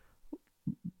like,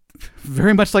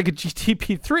 very much like a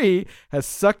GPT-3, has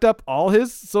sucked up all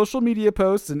his social media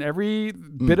posts and every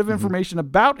bit of information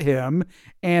about him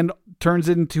and turns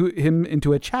him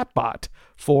into a chatbot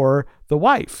for the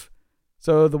wife.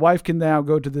 So the wife can now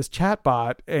go to this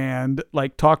chatbot and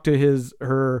like talk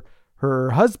to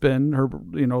her husband, her,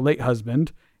 you know, late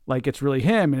husband, like it's really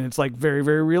him. And it's like very,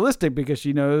 very realistic, because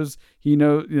he knows,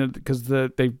 because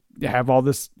they have all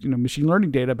this, you know, machine learning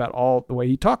data about all the way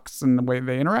he talks and the way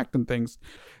they interact and things.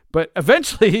 But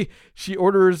eventually she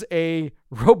orders a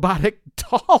robotic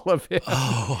doll of him,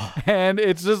 and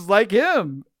it's just like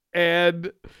him.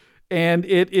 And and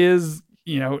it is,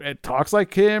 it talks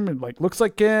like him and like looks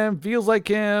like him, feels like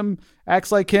him,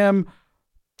 acts like him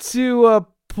to a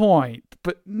point,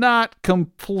 but not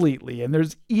completely. And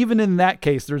there's, even in that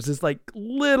case, there's this like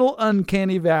little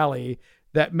uncanny valley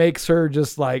that makes her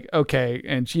just like, okay.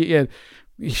 And she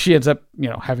ends up,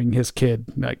 having his kid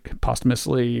like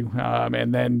posthumously.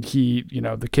 And then he,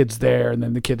 the kid's there, and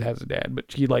then the kid has a dad,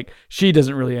 but she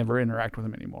doesn't really ever interact with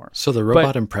him anymore. So the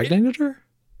robot impregnated her?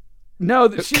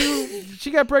 No, she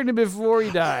got pregnant before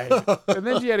he died, and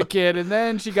then she had a kid, and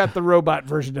then she got the robot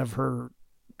version of her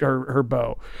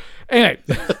beau. Anyway,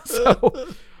 so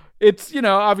it's,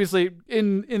 obviously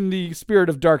in the spirit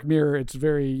of Dark Mirror, it's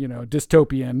very,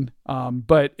 dystopian.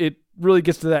 But it really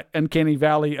gets to that uncanny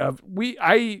valley of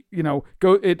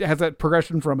it has that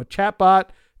progression from a chatbot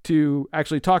to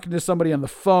actually talking to somebody on the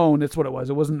phone. That's what it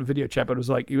was. It wasn't a video chat, but it was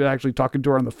like you were actually talking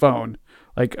to her on the phone,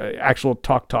 like actual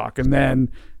talk. And then,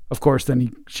 of course,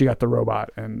 she got the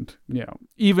robot, and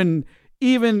even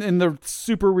in the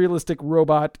super realistic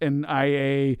robot and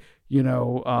IA,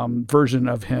 version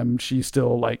of him, she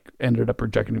still like ended up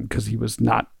rejecting him because he was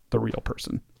not the real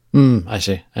person. I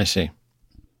see.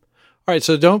 All right,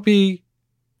 so don't be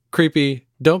creepy,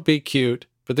 don't be cute,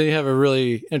 but then you have a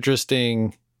really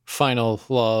interesting final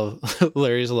law,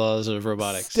 Larry's laws of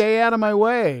robotics. Stay out of my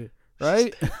way,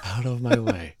 right? Stay out of my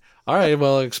way. All right,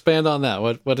 well, expand on that.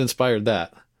 What inspired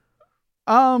that?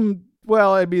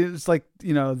 Well, I mean, it's like,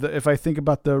 if I think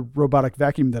about the robotic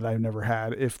vacuum that I've never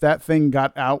had, if that thing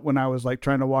got out when I was like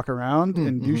trying to walk around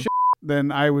and do shit,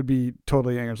 then I would be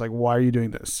totally angry. It's like, why are you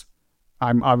doing this?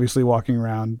 I'm obviously walking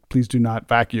around. Please do not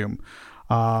vacuum.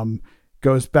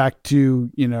 Goes back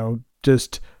to,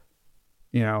 just,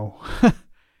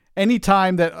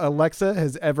 anytime that Alexa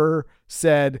has ever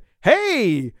said,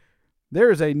 hey,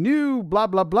 there's a new blah,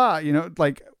 blah, blah,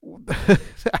 like,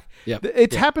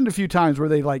 it's happened a few times where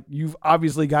they like, you've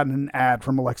obviously gotten an ad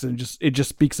from Alexa and it just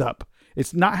speaks up.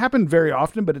 It's not happened very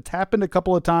often, but it's happened a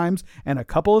couple of times, and a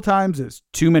couple of times is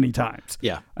too many times.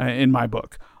 Yeah. In my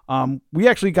book. We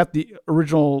actually got the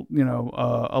original,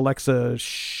 Alexa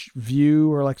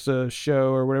View or Alexa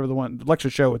Show or whatever Alexa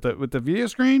Show with the video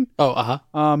screen. Oh,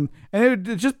 and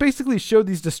it just basically showed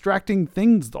these distracting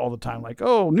things all the time, like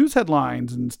news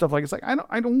headlines and stuff like. It's like I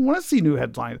don't want to see new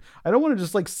headlines. I don't want to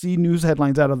just like see news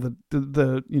headlines out of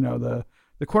the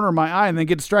corner of my eye and then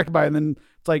get distracted by it. And then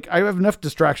it's like I have enough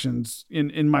distractions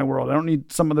in my world. I don't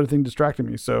need some other thing distracting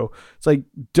me. So it's like,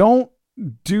 don't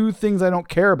do things I don't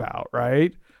care about,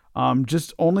 right?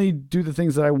 Just only do the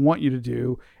things that I want you to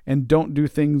do, and don't do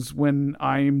things when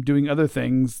I'm doing other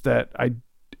things that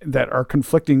are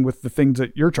conflicting with the things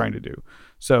that you're trying to do.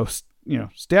 So,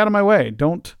 stay out of my way.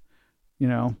 Don't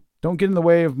get in the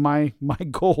way of my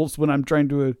goals when I'm trying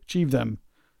to achieve them,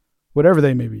 whatever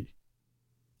they may be.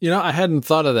 I hadn't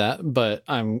thought of that, but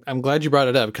I'm glad you brought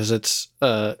it up, because it's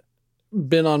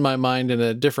been on my mind in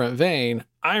a different vein.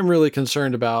 I'm really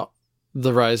concerned about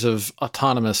the rise of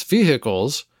autonomous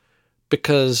vehicles,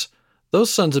 because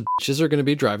those sons of bitches are going to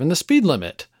be driving the speed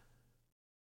limit.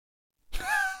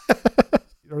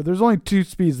 Or there's only two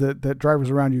speeds that drivers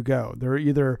around you go. They're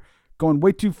either going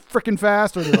way too freaking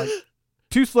fast, or they're like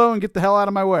too slow and get the hell out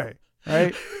of my way.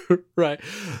 Right? Right.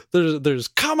 There's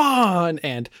come on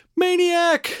and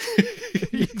maniac.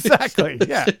 Exactly.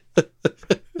 Yeah.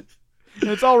 And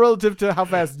it's all relative to how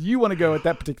fast you want to go at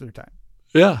that particular time.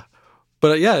 Yeah.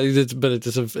 But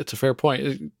it's a fair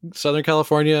point. Southern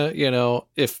California,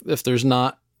 if there's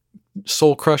not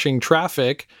soul crushing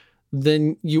traffic,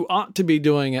 then you ought to be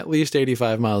doing at least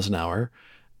 85 miles an hour.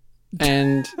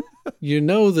 And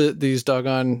that these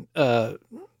doggone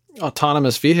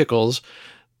autonomous vehicles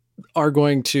are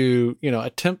going to,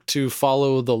 attempt to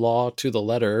follow the law to the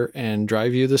letter and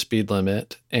drive you the speed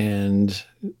limit and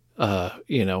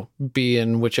be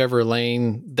in whichever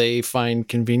lane they find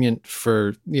convenient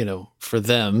for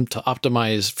them to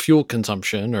optimize fuel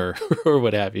consumption or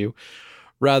what have you,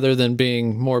 rather than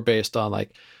being more based on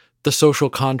like the social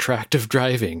contract of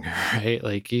driving, right?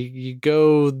 Like you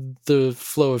go the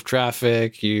flow of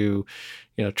traffic, you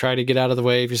try to get out of the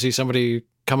way if you see somebody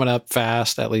coming up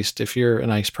fast, at least if you're a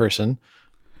nice person.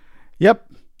 Yep.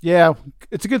 Yeah,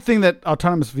 it's a good thing that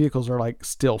autonomous vehicles are like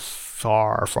still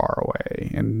far, far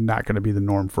away and not going to be the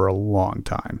norm for a long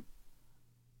time.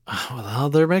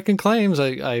 Well, they're making claims.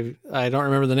 I don't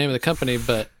remember the name of the company,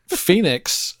 but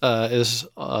Phoenix is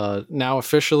now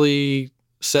officially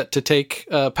set to take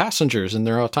passengers in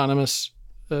their autonomous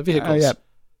vehicles.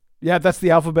 Yeah, that's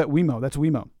the alphabet Waymo. That's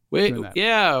Waymo. Wait,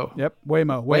 yeah. Yep,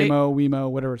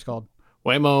 Waymo, whatever it's called.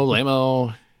 Waymo,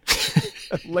 Lamo.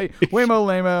 Waymo,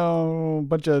 Lamo,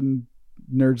 bunch of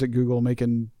nerds at Google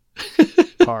making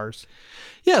cars.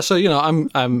 Yeah, so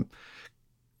I'm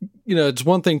it's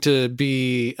one thing to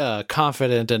be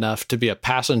confident enough to be a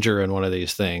passenger in one of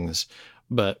these things,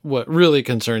 but what really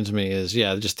concerns me is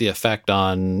just the effect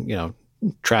on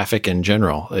traffic in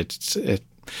general. It's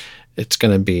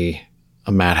going to be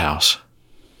a madhouse.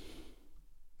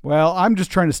 Well, I'm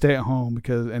just trying to stay at home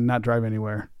and not drive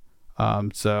anywhere.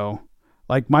 So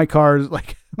like my car's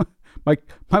like my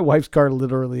wife's car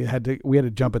literally we had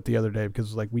to jump it the other day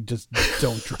because like we just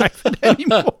don't drive it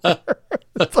anymore.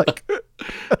 It's like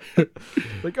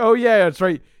oh yeah, that's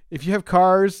right. If you have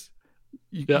cars,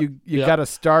 you got to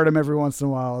start them every once in a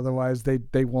while. Otherwise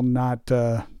they will not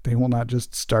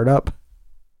just start up.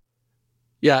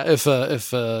 Yeah, if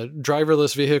a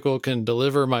driverless vehicle can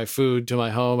deliver my food to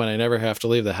my home and I never have to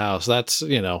leave the house, that's,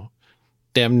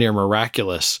 damn near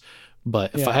miraculous.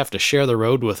 But if I have to share the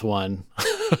road with one,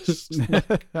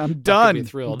 I'm done.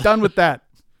 I'm done with that.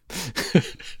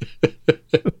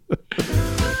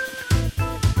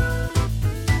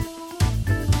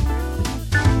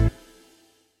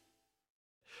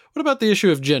 What about the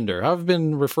issue of gender? I've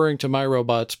been referring to my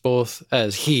robots both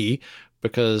as he,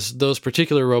 because those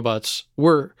particular robots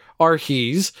are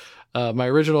he's. My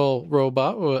original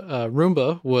robot,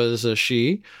 Roomba, was a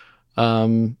she.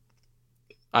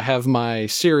 I have my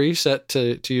Siri set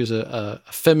to use a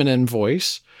feminine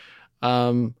voice.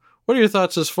 What are your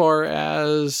thoughts as far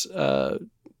as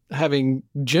having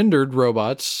gendered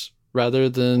robots rather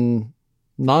than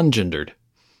non-gendered?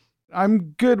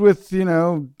 I'm good with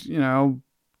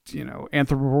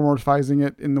anthropomorphizing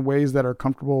it in the ways that are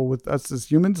comfortable with us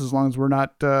as humans, as long as we're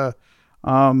not,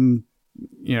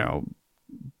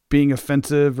 being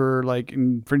offensive or like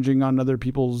infringing on other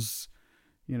people's,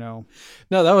 No,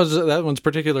 that one's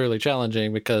particularly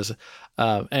challenging because,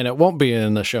 and it won't be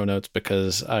in the show notes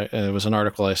because it was an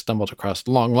article I stumbled across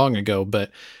long ago,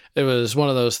 but it was one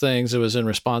of those things. It was in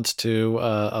response to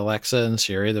Alexa and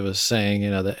Siri that was saying,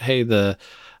 that, hey, the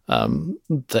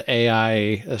AI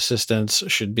assistants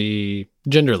should be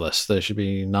genderless. They should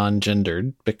be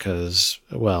non-gendered because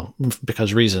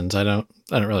reasons. I don't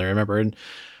really remember. And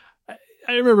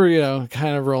I remember,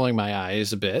 kind of rolling my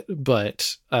eyes a bit,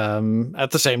 but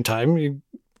at the same time, you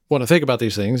want to think about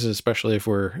these things, especially if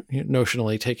we're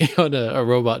notionally taking on a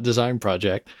robot design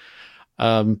project.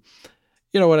 When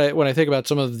I think about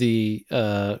some of the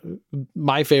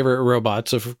my favorite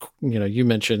robots, you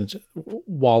mentioned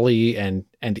WALL-E and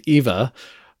Eva,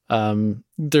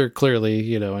 they're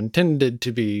clearly intended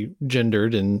to be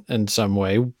gendered in some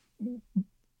way,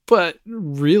 but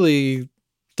really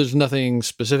there's nothing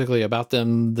specifically about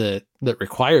them that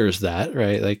requires that,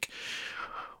 right? Like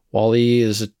WALL-E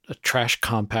is a trash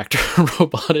compactor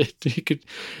robot. He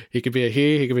could be a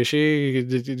he could be a she, he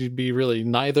could be really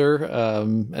neither,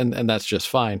 and that's just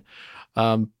fine.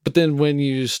 But then when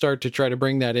you start to try to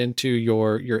bring that into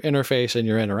your interface and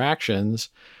your interactions,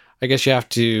 I guess you have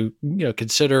to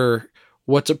consider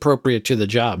what's appropriate to the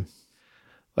job.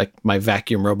 Like my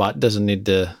vacuum robot doesn't need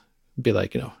to be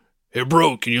like, hey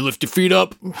bro, can you lift your feet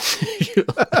up?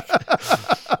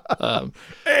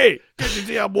 Hey, can you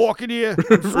see I'm walking here?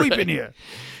 I'm sweeping here.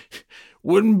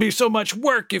 Wouldn't be so much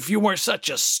work if you weren't such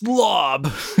a slob.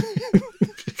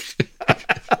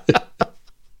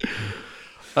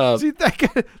 See,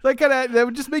 that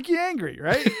would just make you angry,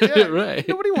 right? Yeah, right.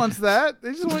 Nobody wants that.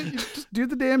 They just want you to just do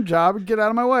the damn job and get out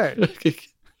of my way.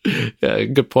 Yeah,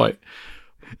 good point.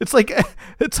 It's like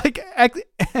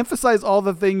emphasize all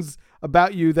the things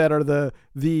about you that are the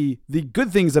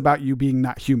good things about you being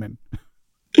not human.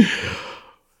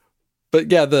 But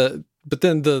yeah, but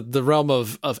then the realm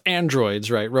of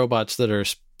androids, right? Robots that are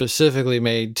specifically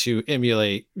made to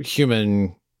emulate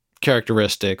human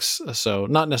characteristics. So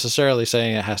not necessarily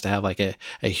saying it has to have like a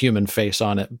human face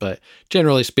on it, but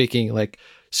generally speaking, like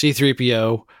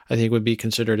C-3PO, I think would be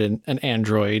considered an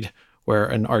android, where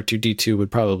an R2-D2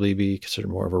 would probably be considered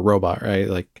more of a robot, right?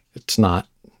 Like it's not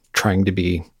trying to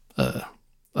be a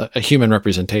human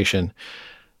representation.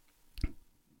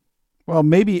 Well,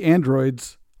 maybe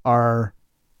androids aren't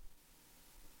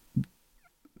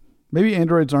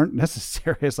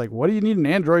necessary. It's like, what do you need an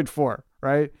android for,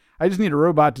 right? I just need a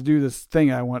robot to do this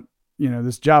thing I want,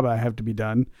 this job I have to be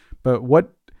done. But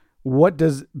what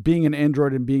does being an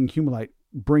android and being humanite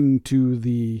bring to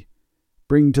the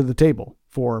table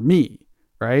for me,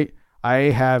 right? I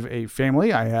have a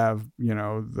family. I have,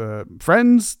 the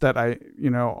friends that I,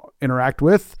 interact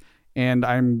with, and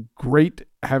I'm great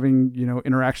having,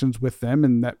 interactions with them,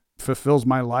 and that fulfills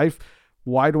my life.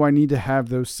 Why do I need to have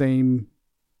those same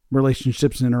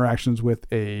relationships and interactions with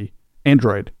a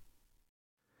android?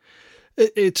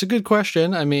 It's a good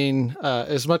question. I mean,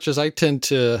 as much as I tend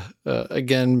to,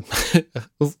 again,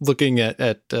 looking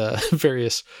at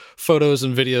various photos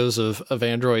and videos of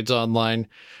androids online,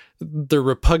 they're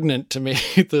repugnant to me.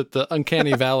 The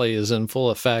uncanny valley is in full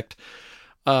effect.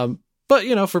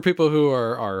 But, for people who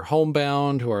are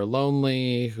homebound, who are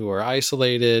lonely, who are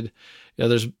isolated,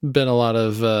 there's been a lot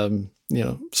of,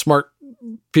 smart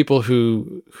people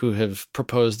who have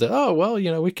proposed that, oh, well,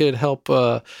 we could help,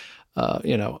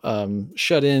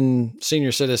 shut in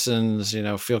senior citizens,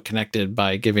 feel connected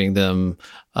by giving them,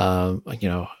 a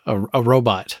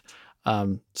robot.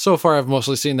 So far, I've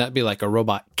mostly seen that be like a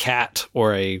robot cat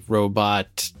or a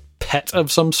robot pet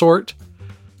of some sort.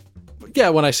 Yeah,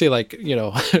 when I see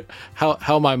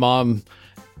how my mom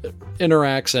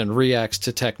interacts and reacts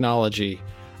to technology,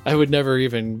 I would never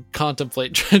even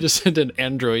contemplate trying to send an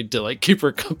android to keep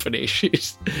her company.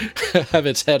 She's have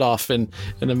its head off in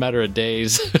a matter of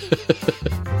days.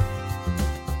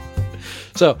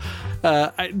 So,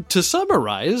 to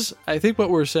summarize, I think what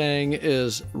we're saying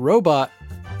is robot,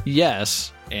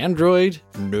 yes. Android,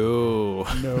 no.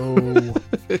 No.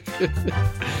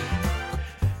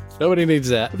 Nobody needs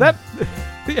that.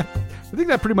 Yeah, I think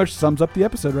that pretty much sums up the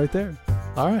episode right there.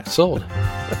 All right, sold.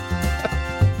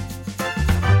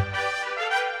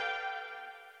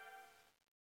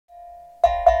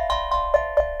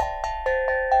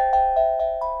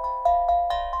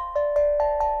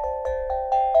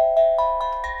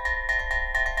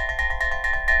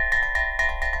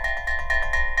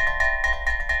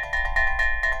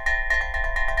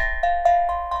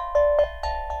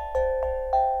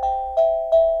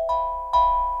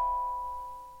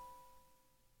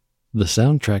 The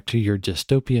soundtrack to your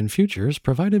dystopian future is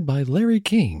provided by Larry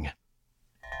King.